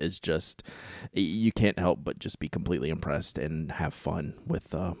with is just, you can't help but just be completely impressed and have fun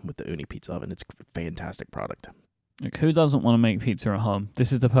with the Uni Pizza oven. It's a fantastic product. Like, who doesn't want to make pizza at home?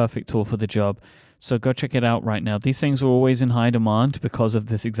 This is the perfect tool for the job. So go check it out right now. These things are always in high demand because of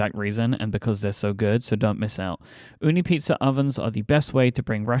this exact reason and because they're so good, so don't miss out. Uni Pizza ovens are the best way to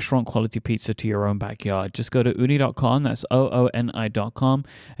bring restaurant-quality pizza to your own backyard. Just go to uni.com, that's OONI.com,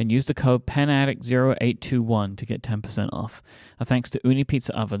 and use the code PENADDICT0821 to get 10% off. Thanks to Uni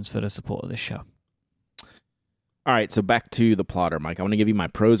Pizza ovens for the support of this show. All right, so back to the plotter, Mike. I want to give you my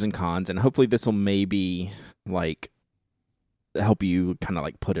pros and cons, and hopefully this will maybe, like, help you kind of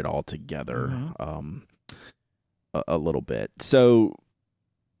like put it all together a little bit. So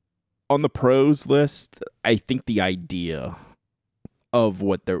on the pros list, I think the idea of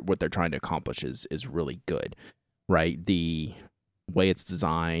what they're trying to accomplish is really good, right? The way it's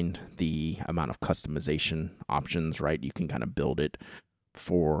designed, the amount of customization options, right? You can kind of build it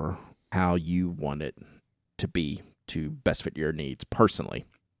for how you want it to be to best fit your needs personally.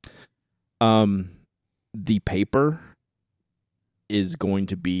 The paper is going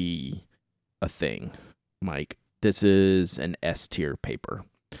to be a thing, Mike. This is an S-tier paper.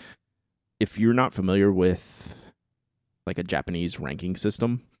 If you're not familiar with like a Japanese ranking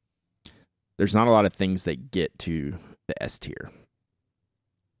system, there's not a lot of things that get to the S-tier.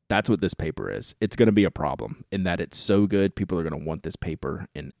 That's what this paper is. It's going to be a problem in that it's so good, people are going to want this paper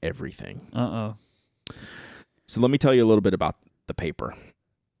in everything. So let me tell you a little bit about the paper,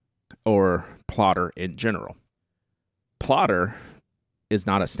 or Plotter in general. Plotter is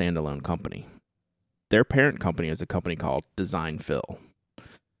not a standalone company. Their parent company is a company called Design-Fill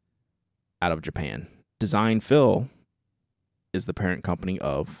out of Japan. Design-Fill is the parent company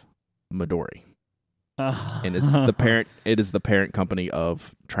of Midori. And it is the parent company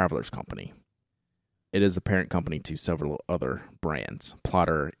of Traveler's Company. It is the parent company to several other brands.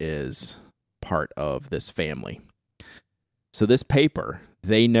 Plotter is part of this family. So this paper,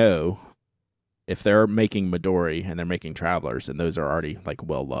 they know if they're making Midori and they're making Travelers, and those are already like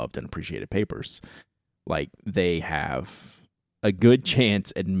well-loved and appreciated papers, like they have a good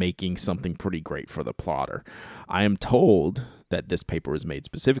chance at making something pretty great for the Plotter. I am told that this paper was made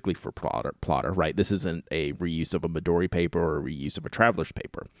specifically for Plotter, right? This isn't a reuse of a Midori paper or a reuse of a Traveler's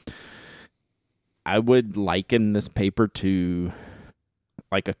paper. I would liken this paper to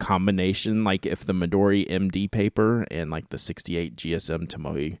like a combination, like if the Midori MD paper and like the 68 GSM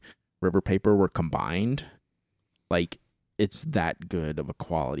Tomoe River paper were combined, like it's that good of a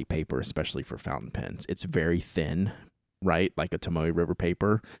quality paper, especially for fountain pens. It's very thin, right? Like a Tomoe River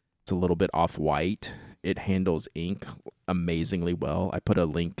paper. It's a little bit off-white. It handles ink amazingly well. I put a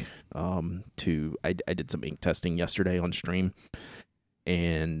link I did some ink testing yesterday on stream,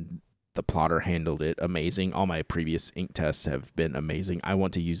 and the plotter handled it amazing. All my previous ink tests have been amazing. I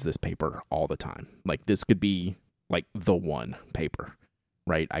want to use this paper all the time. Like, this could be like the one paper,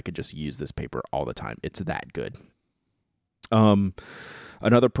 right? I could just use this paper all the time. It's that good.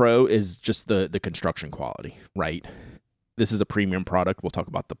 Another pro is just the construction quality, right? This is a premium product. We'll talk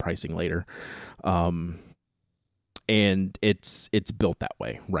about the pricing later. And it's built that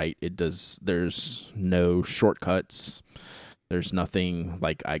way, right? There's no shortcuts. There's nothing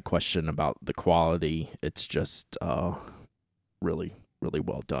like I question about the quality. It's just really, really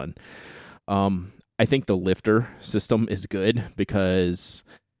well done. I think the lifter system is good because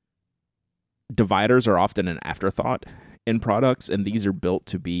dividers are often an afterthought in products, and these are built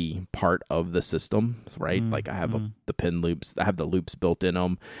to be part of the system, right? Like I have the pin loops, I have the loops built in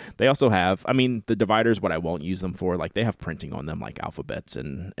them. They also have, the dividers, what I won't use them for, like they have printing on them, like alphabets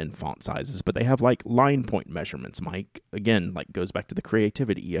and font sizes, but they have like line point measurements, Mike. Again, like goes back to the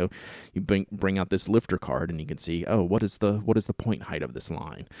creativity. You bring out this lifter card and you can see, oh, what is the point height of this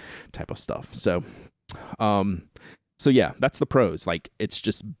line type of stuff. So yeah, that's the pros. Like, it's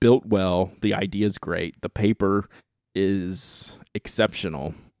just built well. The idea is great. The paper is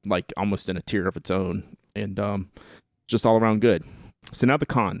exceptional, like almost in a tier of its own, and just all around good. So now the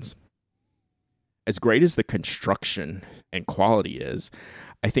cons. As great as the construction and quality is,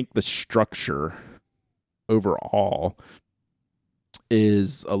 I think the structure overall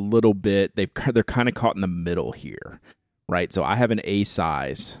is a little bit, they're kind of caught in the middle here, right? So I have an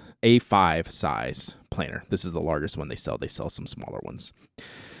A5 size planner. This is the largest one they sell. They sell some smaller ones.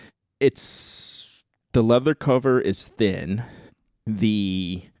 The leather cover is thin.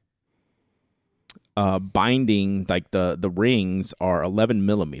 The binding, like the rings, are 11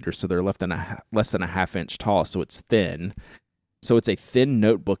 millimeters, so they're less than a half-inch tall, so it's thin. So it's a thin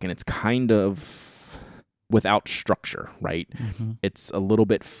notebook, and it's kind of without structure, right? Mm-hmm. It's a little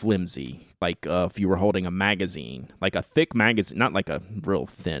bit flimsy, like if you were holding a magazine, like a thick magazine, not like a real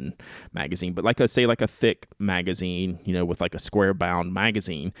thin magazine, but like a thick magazine, with like a square bound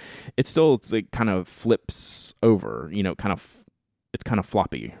magazine. It kind of flips over, it's kind of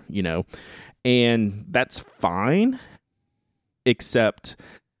floppy, and that's fine, except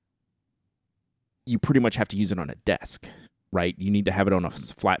you pretty much have to use it on a desk, right? You need to have it on a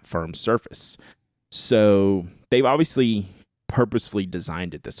flat, firm surface. So they've obviously purposefully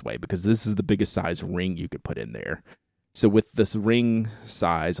designed it this way because this is the biggest size ring you could put in there. So with this ring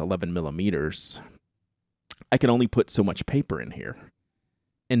size, 11 millimeters, I can only put so much paper in here,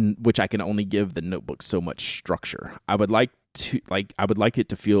 in which I can only give the notebook so much structure. I would like it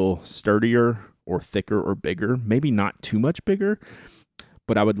to feel sturdier or thicker or bigger, maybe not too much bigger,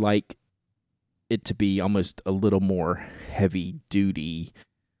 but I would like it to be almost a little more heavy duty,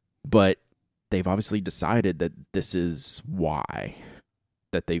 but they've obviously decided that this is why,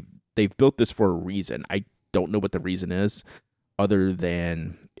 that they've built this for a reason. I don't know what the reason is, other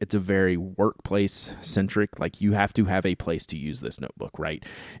than it's a very workplace centric. Like, you have to have a place to use this notebook, right?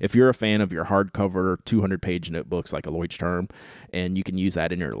 If you're a fan of your hardcover 200-page notebooks like a Leuchtturm, and you can use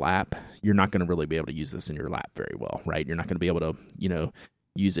that in your lap, you're not going to really be able to use this in your lap very well, right? You're not going to be able to,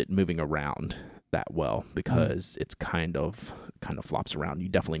 use it moving around that well because it's kind of flops around. You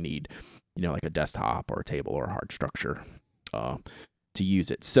definitely need like a desktop or a table or a hard structure to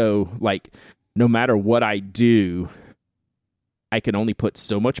use it. So, like, no matter what I do, I can only put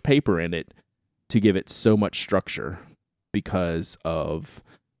so much paper in it to give it so much structure because of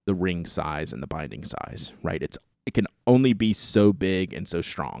the ring size and the binding size, right? It can only be so big and so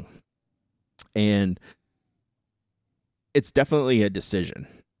strong. And it's definitely a decision,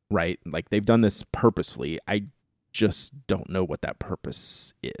 right? Like, they've done this purposefully. I just don't know what that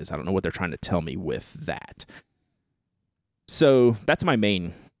purpose is. I don't know what they're trying to tell me with that. So that's my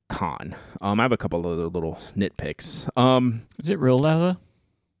main con. I have a couple other little nitpicks. Is it real leather?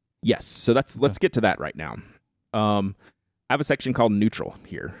 Yes. So let's get to that right now. I have a section called neutral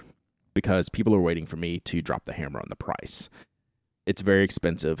here because people are waiting for me to drop the hammer on the price. It's very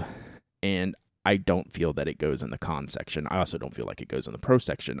expensive, and I don't feel that it goes in the con section. I also don't feel like it goes in the pro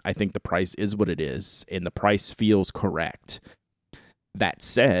section. I think the price is what it is, and the price feels correct. That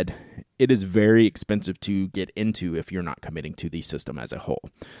said, it is very expensive to get into if you're not committing to the system as a whole.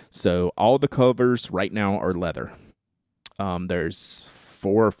 So all the covers right now are leather. There's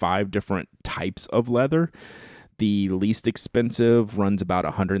 4 or 5 different types of leather. The least expensive runs about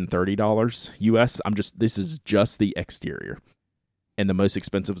 $130 US. This is just the exterior. And the most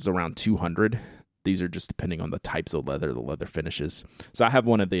expensive is around $200. These are just depending on the types of leather, the leather finishes. So I have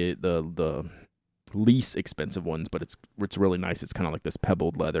one of the least expensive ones, but it's really nice. It's kind of like this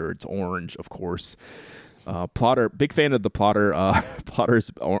pebbled leather. It's orange, of course. Plotter, big fan of the Plotter.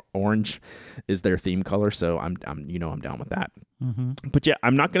 Plotter's orange is their theme color, so I'm down with that. Mm-hmm. But yeah,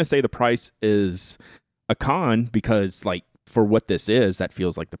 I'm not going to say the price is a con, because like for what this is, that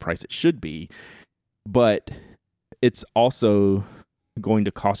feels like the price it should be. But it's also going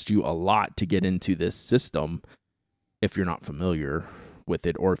to cost you a lot to get into this system if you're not familiar with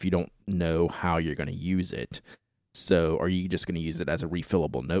it, or if you don't know how you're going to use it. So are you just going to use it as a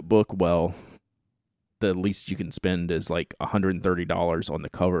refillable notebook? Well, the least you can spend is like $130 on the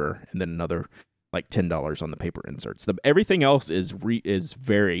cover, and then another like $10 on the paper inserts. Everything else is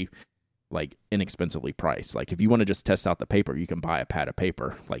very like inexpensively priced. Like if you want to just test out the paper, you can buy a pad of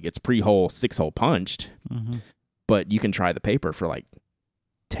paper. Like it's pre-hole, 6-hole punched, Mm-hmm. but you can try the paper for like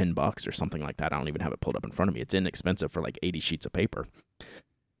 $10 or something like that. I don't even have it pulled up in front of me. It's inexpensive for like 80 sheets of paper.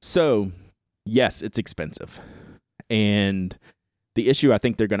 So yes, it's expensive. And the issue I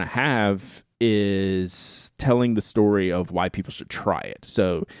think they're going to have is telling the story of why people should try it.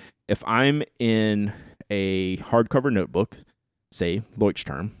 So if I'm in a hardcover notebook, say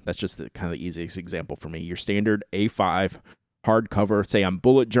Leuchtturm, that's just the kind of the easiest example for me. Your standard A5 hardcover, say I'm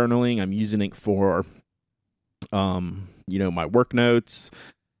bullet journaling, I'm using it for, my work notes,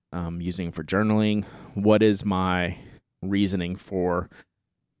 using it for journaling. What is my reasoning for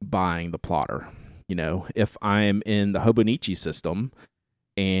buying the Plotter? If I'm in the Hobonichi system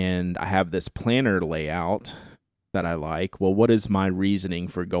and I have this planner layout that I like, well, what is my reasoning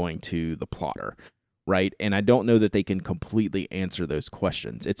for going to the Plotter, right? And I don't know that they can completely answer those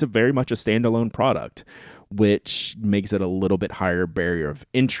questions. It's very much a standalone product, which makes it a little bit higher barrier of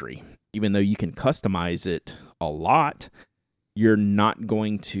entry. Even though you can customize it a lot, you're not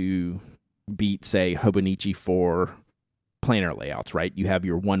going to beat, say, Hobonichi for planner layouts, right? You have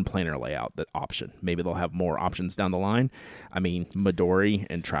your one planner layout, that option. Maybe they'll have more options down the line. I mean, Midori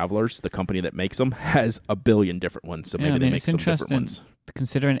and Travelers, the company that makes them, has a billion different ones. So maybe they make some different ones.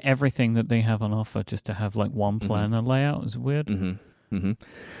 Considering everything that they have on offer, just to have like one planner layout is weird. Mm-hmm. Mm-hmm.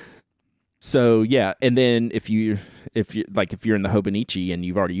 So yeah, and then if you're in the Hobonichi and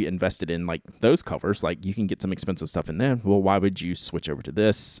you've already invested in like those covers, like you can get some expensive stuff in there. Well, why would you switch over to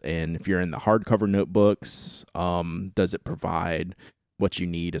this? And if you're in the hardcover notebooks, does it provide what you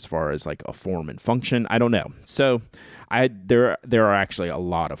need as far as like a form and function? I don't know. So there are actually a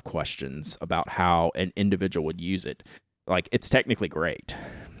lot of questions about how an individual would use it. Like it's technically great,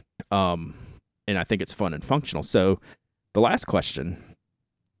 and I think it's fun and functional. So the last question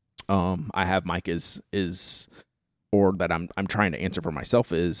I have, Mike, is or that I'm trying to answer for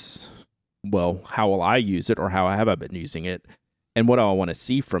myself is, well, how will I use it, or how have I been using it, and what do I want to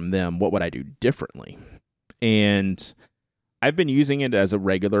see from them? What would I do differently? And I've been using it as a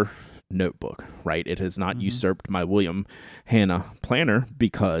regular notebook, right? It has not usurped my William Hanna planner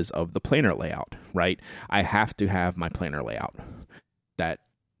because of the planner layout, right? I have to have my planner layout. That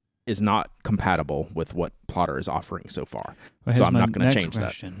is not compatible with what Plotter is offering so far. Well, so I'm not going to change that.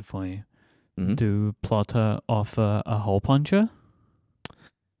 Question for you. Mm-hmm. Do Plotter offer a hole puncher?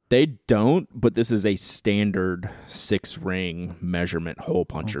 They don't, but this is a standard 6-ring measurement hole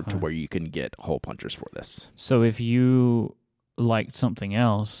puncher to where you can get hole punchers for this. So if you liked something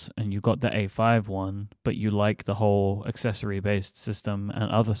else and you got the A5 one, but you like the whole accessory-based system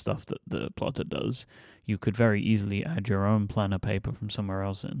and other stuff that the Plotter does, you could very easily add your own planner paper from somewhere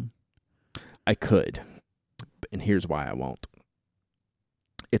else in. I could, and here's why I won't.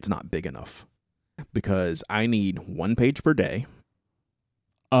 It's not big enough because I need 1 page per day.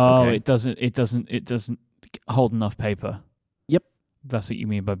 Oh, okay. It doesn't hold enough paper. Yep. That's what you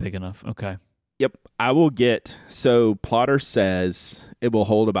mean by big enough. Okay. Yep. I will get, so Plotter says it will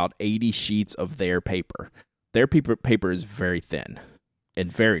hold about 80 sheets of their paper. Their paper is very thin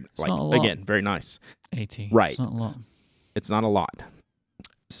and very, very nice. 80. Right. It's not a lot. It's not a lot.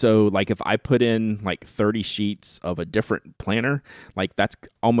 So, like, if I put in, like, 30 sheets of a different planner, like, that's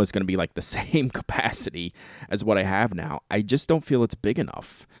almost going to be, like, the same capacity as what I have now. I just don't feel it's big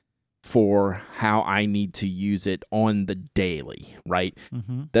enough for how I need to use it on the daily, right?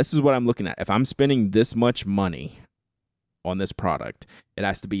 Mm-hmm. This is what I'm looking at. If I'm spending this much money on this product, it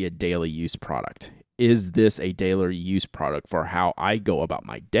has to be a daily use product. Is this a daily use product for how I go about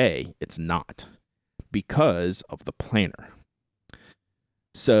my day? It's not, because of the planner.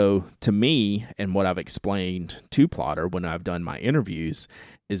 So to me, and what I've explained to Plotter when I've done my interviews,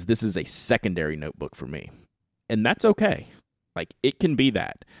 is this is a secondary notebook for me. And that's okay. Like, it can be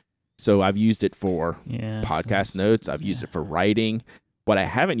that. So I've used it for podcast notes. I've used it for writing. What I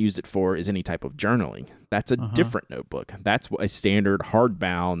haven't used it for is any type of journaling. That's a different notebook. That's a standard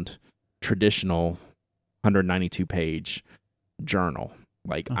hardbound traditional 192 page journal.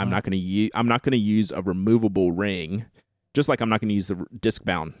 Like I'm not going to use a removable ring, just like I'm not going to use the disc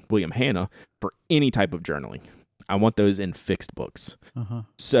bound William Hanna for any type of journaling. I want those in fixed books.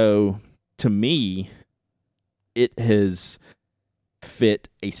 So to me, it has fit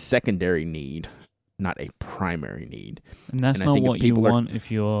a secondary need, not a primary need. And that's not what you want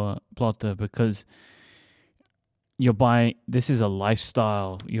if you're a plotter, because you're buying. This is a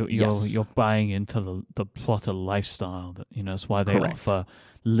lifestyle. You're buying into the plotter lifestyle. That's why they offer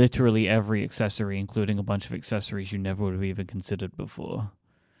literally every accessory, including a bunch of accessories you never would have even considered before.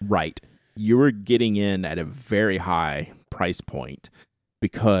 Right. You were getting in at a very high price point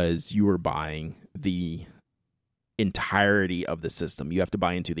because you were buying the entirety of the system. You have to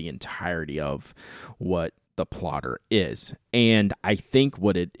buy into the entirety of what the plotter is. And I think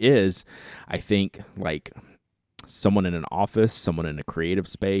what it is, like someone in an office, someone in a creative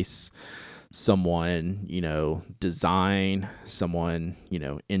space, someone, design, someone,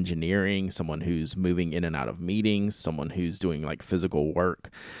 engineering, someone who's moving in and out of meetings, someone who's doing like physical work,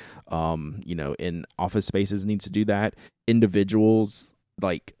 in office spaces needs to do that. Individuals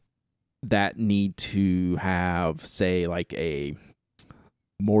like that need to have, say, like a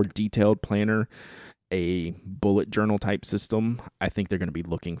more detailed planner, a bullet journal type system. I think they're going to be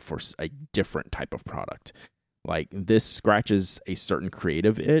looking for a different type of product. Like this scratches a certain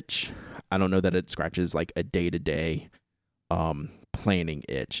creative itch. I don't know that it scratches like a day-to-day planning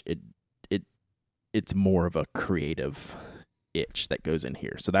itch. It's more of a creative itch that goes in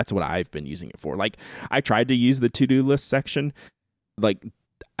here. So that's what I've been using it for. Like I tried to use the to-do list section. Like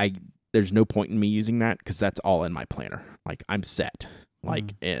there's no point in me using that because that's all in my planner. Like I'm set.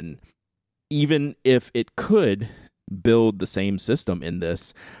 Like, and even if it could build the same system in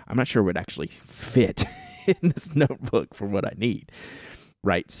this, I'm not sure it would actually fit in this notebook for what I need.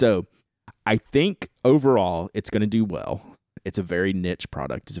 Right. So I think overall it's going to do well. It's a very niche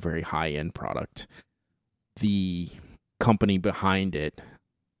product. It's a very high-end product. The company behind it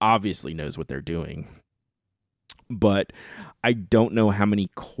obviously knows what they're doing. But I don't know how many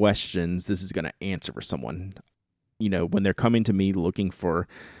questions this is going to answer for someone. When they're coming to me looking for,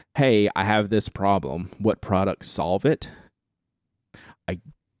 hey, I have this problem. What products solve it? I'm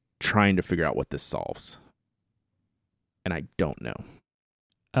trying to figure out what this solves. And I don't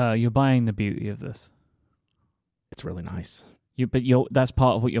know. You're buying the beauty of this. It's really nice. That's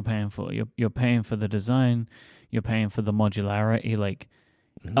part of what you're paying for. You're paying for the design. You're paying for the modularity. Like,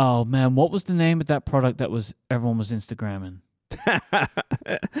 oh man, what was the name of that product that everyone was Instagramming?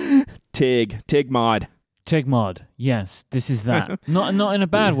 Tig Mod. Tig Mod. Yes, this is that. Not in a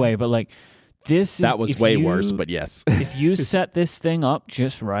bad way, but like this is. That was way worse, but yes. If you set this thing up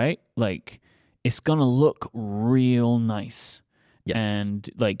just right, like it's gonna look real nice. Yes. And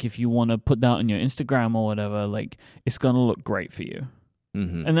like if you want to put that on your Instagram or whatever, like it's gonna look great for you.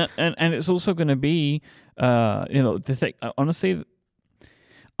 And it's also gonna be, the thing. Honestly,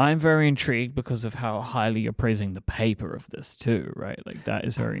 I'm very intrigued because of how highly you're praising the paper of this too, right? Like that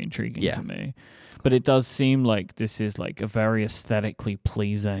is very intriguing to me. But it does seem like this is like a very aesthetically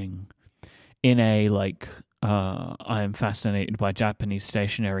pleasing, in a like I am fascinated by Japanese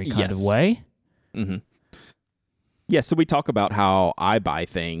stationery kind of way. Yeah, so we talk about how I buy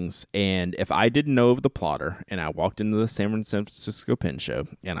things, and if I didn't know of the plotter, and I walked into the San Francisco Pen Show,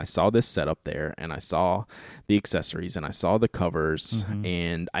 and I saw this setup there, and I saw the accessories, and I saw the covers,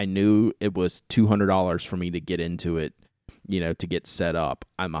 and I knew it was $200 for me to get into it, to get set up,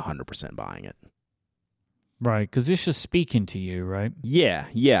 I'm 100% buying it. Right, because it's just speaking to you, right?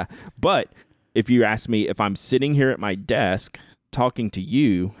 Yeah. But if you ask me if I'm sitting here at my desk talking to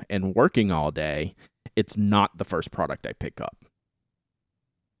you and working all day, it's not the first product I pick up.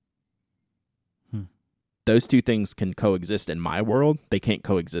 Those two things can coexist in my world. They can't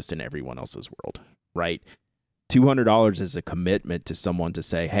coexist in everyone else's world, right? $200 is a commitment to someone to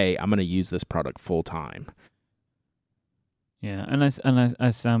say, hey, I'm going to use this product full time. Yeah, and I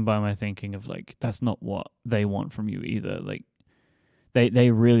stand by my thinking of like that's not what they want from you either. Like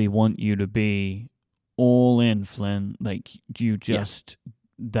they really want you to be all in, Flynn. Like you just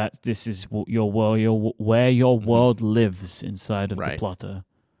that this is your world, where your world lives inside of the plotter.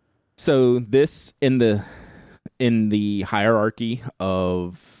 So this in the hierarchy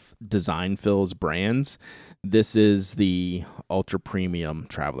of Design Phil's brands, this is the ultra premium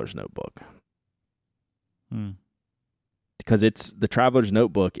Traveler's Notebook. Because the Traveler's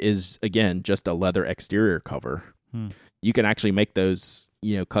Notebook is, again, just a leather exterior cover. You can actually make those,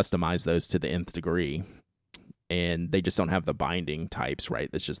 customize those to the nth degree. and they just don't have the binding types, right?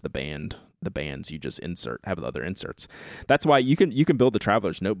 It's just the bands you just have the other inserts. That's why you can build the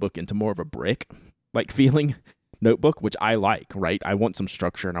Traveler's Notebook into more of a brick like feeling notebook, which I like, right? I want some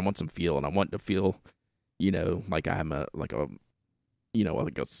structure and I want some feel, and I want to feel, like I'm a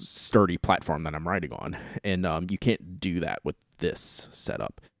sturdy platform that I'm writing on. And you can't do that with this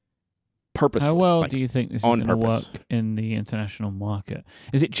setup. Purposely. How well do you think this is going to work in the international market?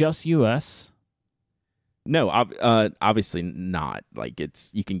 Is it just US? No, obviously not. Like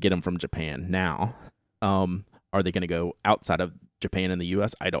you can get them from Japan now. Are they going to go outside of Japan and the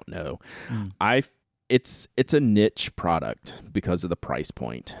US? I don't know. It's a niche product because of the price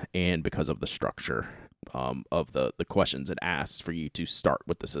point and because of the structure of the questions it asks for you to start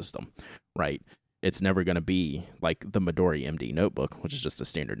with the system, right? It's never going to be like the Midori MD notebook, which is just a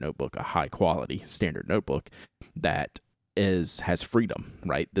standard notebook, a high quality standard notebook that has freedom,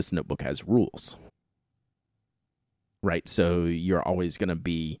 right? This notebook has rules, right? So you're always going to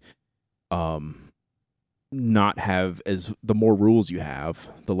be not have the more rules you have,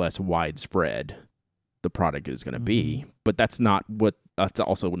 the less widespread the product is going to be. But that's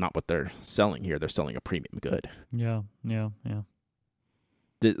also not what they're selling here. They're selling a premium good. Yeah.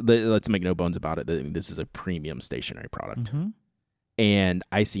 Let's make no bones about it. This is a premium stationery product. And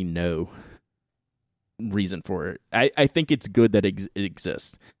I see no reason for it. I think it's good that it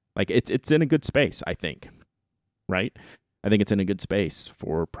exists. Like it's in a good space, I think. Right? I think it's in a good space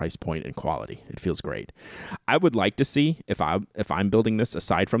for price point and quality. It feels great. I would like to see, if I'm building this,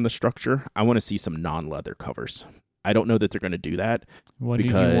 aside from the structure, I want to see some non-leather covers. I don't know that they're going to do that. What do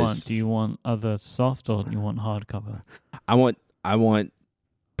you want? Do you want other soft or do you want hardcover? I want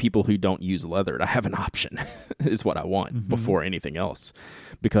people who don't use leather to have an option is what I want before anything else,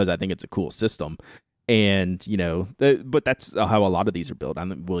 because I think it's a cool system. And, but that's how a lot of these are built.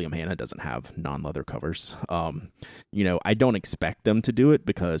 William Hanna doesn't have non-leather covers. I don't expect them to do it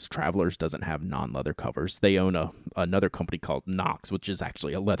because Travelers doesn't have non-leather covers. They own another company called Knox, which is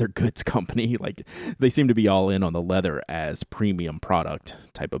actually a leather goods company. Like, they seem to be all in on the leather as premium product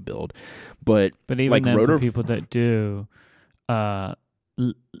type of build. But even like then, for people that do,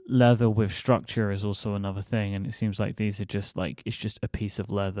 leather with structure is also another thing, and it seems like these are just like it's just a piece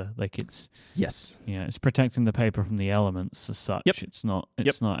of leather. Like it's it's protecting the paper from the elements as such. It's not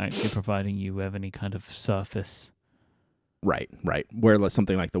actually providing you with any kind of surface. Right. Where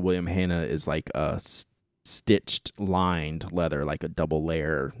something like the William Hanna is like a stitched lined leather, like a double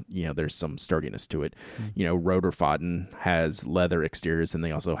layer. There's some sturdiness to it. Roterfaden has leather exteriors, and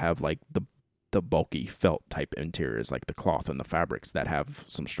they also have like the bulky felt type interiors, like the cloth and the fabrics that have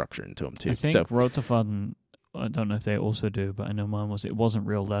some structure into them too. I think Roterfaden, I don't know if they also do, but I know mine wasn't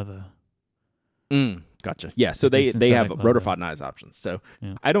real leather. Gotcha. Yeah, so they have Roterfaden has options. So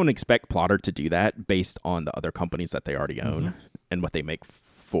I don't expect Plotter to do that based on the other companies that they already own and what they make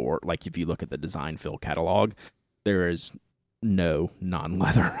for. Like if you look at the Design Fill catalog, there is no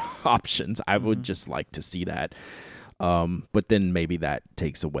non-leather options. I would just like to see that. But then maybe that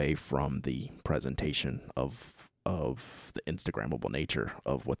takes away from the presentation of the Instagrammable nature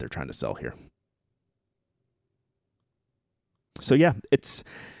of what they're trying to sell here. So yeah, it's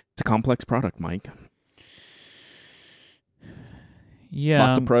a complex product, Mike. Yeah,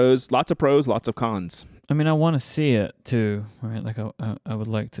 lots of pros, lots of cons. I mean, I want to see it too, right? Like I would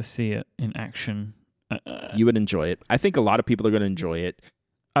like to see it in action. You would enjoy it. I think a lot of people are going to enjoy it.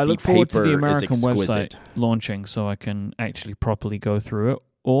 I look forward to the American website launching so I can actually properly go through it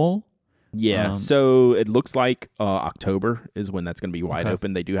all. Yeah, so it looks like October is when that's going to be wide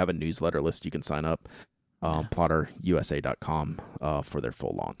open. They do have a newsletter list you can sign up, plotterusa.com for their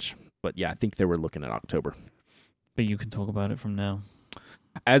full launch. But yeah, I think they were looking at October. But you can talk about it from now.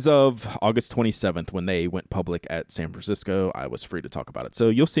 As of August 27th, when they went public at San Francisco, I was free to talk about it. So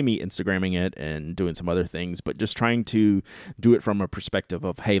you'll see me Instagramming it and doing some other things, but just trying to do it from a perspective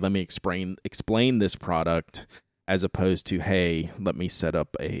of, hey, let me explain this product, as opposed to, hey, let me set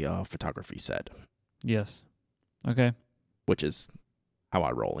up a photography set. Yes. Okay. Which is how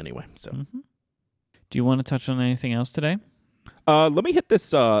I roll anyway. So, do you want to touch on anything else today? Let me hit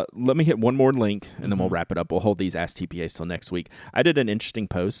this. Let me hit one more link, and then we'll wrap it up. We'll hold these Ask TPAs till next week. I did an interesting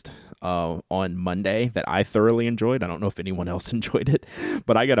post on Monday that I thoroughly enjoyed. I don't know if anyone else enjoyed it,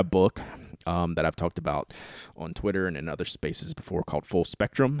 but I got a book that I've talked about on Twitter and in other spaces before called Full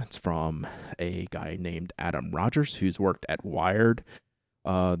Spectrum. It's from a guy named Adam Rogers, who's worked at Wired,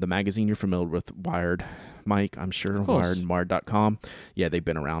 the magazine. You're familiar with Wired, Mike, I'm sure. Wired and Wired.com. Yeah, they've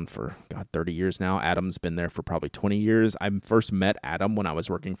been around for 30 years now. Adam's been there for probably 20 years. I first met Adam when I was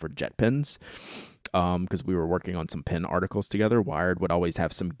working for JetPens, because we were working on some pen articles together. Wired would always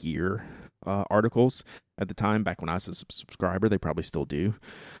have some gear articles at the time. Back when I was a subscriber, they probably still do.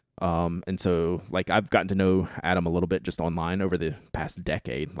 And so like I've gotten to know Adam a little bit just online over the past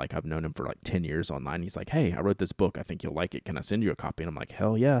decade. Like I've known him for like 10 years online. He's like, hey, I wrote this book. I think you'll like it. Can I send you a copy? And I'm like,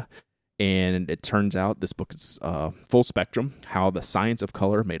 hell yeah. And it turns out this book is Full Spectrum, How the Science of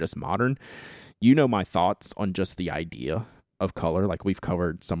Color Made Us Modern. You know my thoughts on just the idea of color. Like we've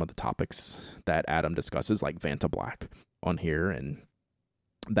covered some of the topics that Adam discusses, like Vantablack on here and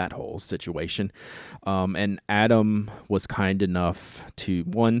that whole situation. And Adam was kind enough to,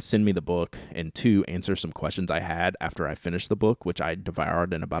 one, send me the book, and two, answer some questions I had after I finished the book, which I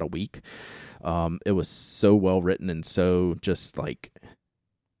devoured in about a week. It was so well written and so just like...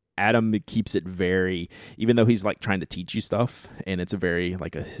 Adam keeps it very, even though he's like trying to teach you stuff and it's a very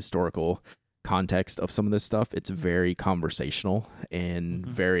like a historical context of some of this stuff, it's very conversational and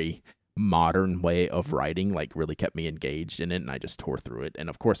very modern way of writing, like really kept me engaged in it, and I just tore through it. And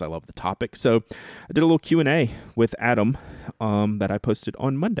of course I love the topic, so I did a little Q&A with Adam that I posted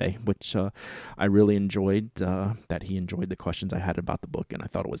on Monday, which I really enjoyed, that he enjoyed the questions I had about the book, and I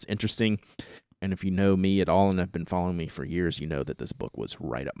thought it was interesting. And if you know me at all and have been following me for years, you know that this book was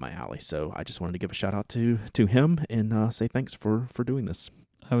right up my alley. So I just wanted to give a shout out to him and say thanks for doing this.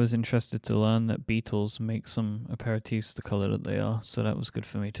 I was interested to learn that beetles make some aperitifs the color that they are, so that was good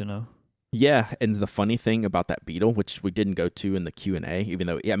for me to know. Yeah, and the funny thing about that beetle, which we didn't go to in the Q&A, even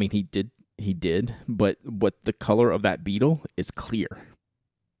though, I mean, he did, but what the color of that beetle is clear.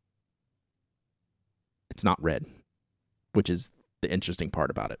 It's not red, which is the interesting part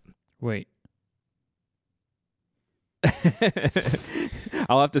about it. Wait.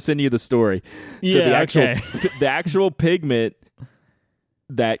 I'll have to send you the story. So the actual pigment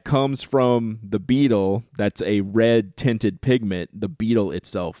that comes from the beetle, that's a red tinted pigment, the beetle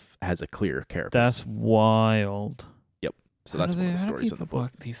itself has a clear carapace. That's wild. Yep. So that's one of the stories in the book.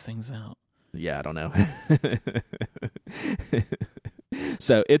 Work these things out. Yeah, I don't know.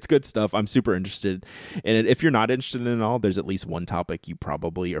 So it's good stuff. I'm super interested in it. If you're not interested in it all, there's at least one topic you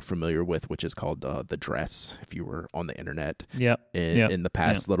probably are familiar with, which is called the dress. If you were on the internet in the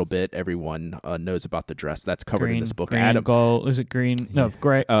past little bit, everyone knows about the dress. That's covered in this book. Green, Adam, gold. Is it green? No,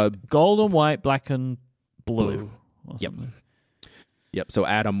 gray. Gold and white, black and blue. Yep. So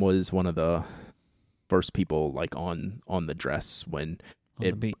Adam was one of the first people like on the dress when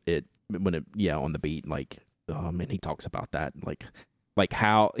on the beat, like, and he talks about that, like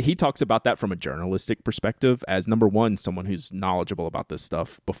how he talks about that from a journalistic perspective as, number one, someone who's knowledgeable about this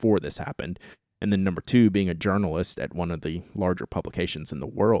stuff before this happened, and then number two, being a journalist at one of the larger publications in the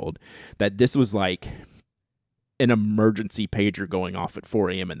world, that this was like an emergency pager going off at 4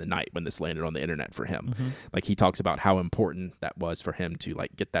 a.m. in the night when this landed on the internet for him. Mm-hmm. Like he talks about how important that was for him to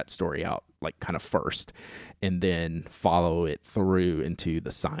like get that story out like kind of first and then follow it through into the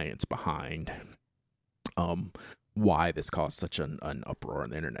science behind why this caused such an uproar on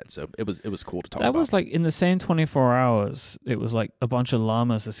the internet. So it was cool to talk about. That was like in the same 24 hours, it was like a bunch of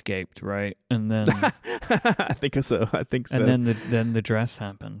llamas escaped, right? And then I think so. And then the dress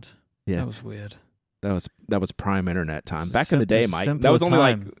happened. Yeah. That was weird. That was prime internet time. Back in the day, Mike. That was only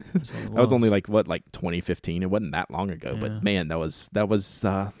like 2015. It wasn't that long ago, but man, that was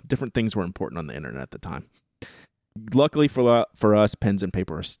different things were important on the internet at the time. Luckily for us, pens and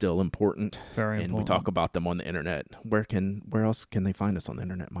paper are still important. Very important. And we talk about them on the internet. Where else can they find us on the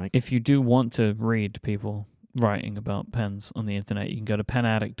internet, Mike? If you do want to read people writing about pens on the internet, you can go to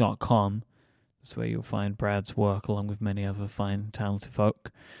penaddict.com. That's where you'll find Brad's work along with many other fine, talented folk.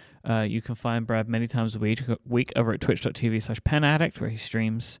 You can find Brad many times a week over at twitch.tv/penaddict, where he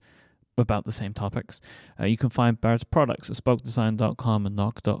streams about the same topics. You can find Brad's products at spokedesign.com and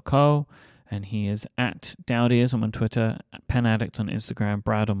knock.co. And he is at Dowdyism on Twitter, at Penaddict on Instagram,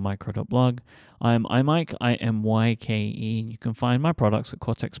 Brad on micro.blog. I'm iMike, IMYKE. You can find my products at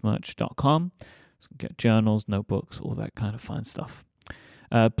cortexmerch.com. So you can get journals, notebooks, all that kind of fine stuff.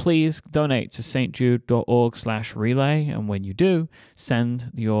 Please donate to stjude.org/relay. And when you do,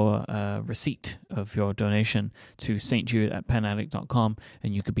 send your receipt of your donation to stjude@penaddict.com.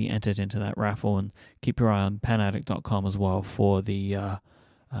 And you could be entered into that raffle. And keep your eye on penaddict.com as well for the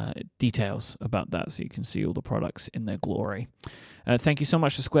details about that, so you can see all the products in their glory. Thank you so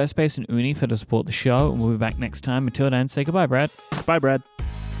much to Squarespace and Uni for the support of the show, and we'll be back next time. Until then, say goodbye, Brad. Bye, Brad.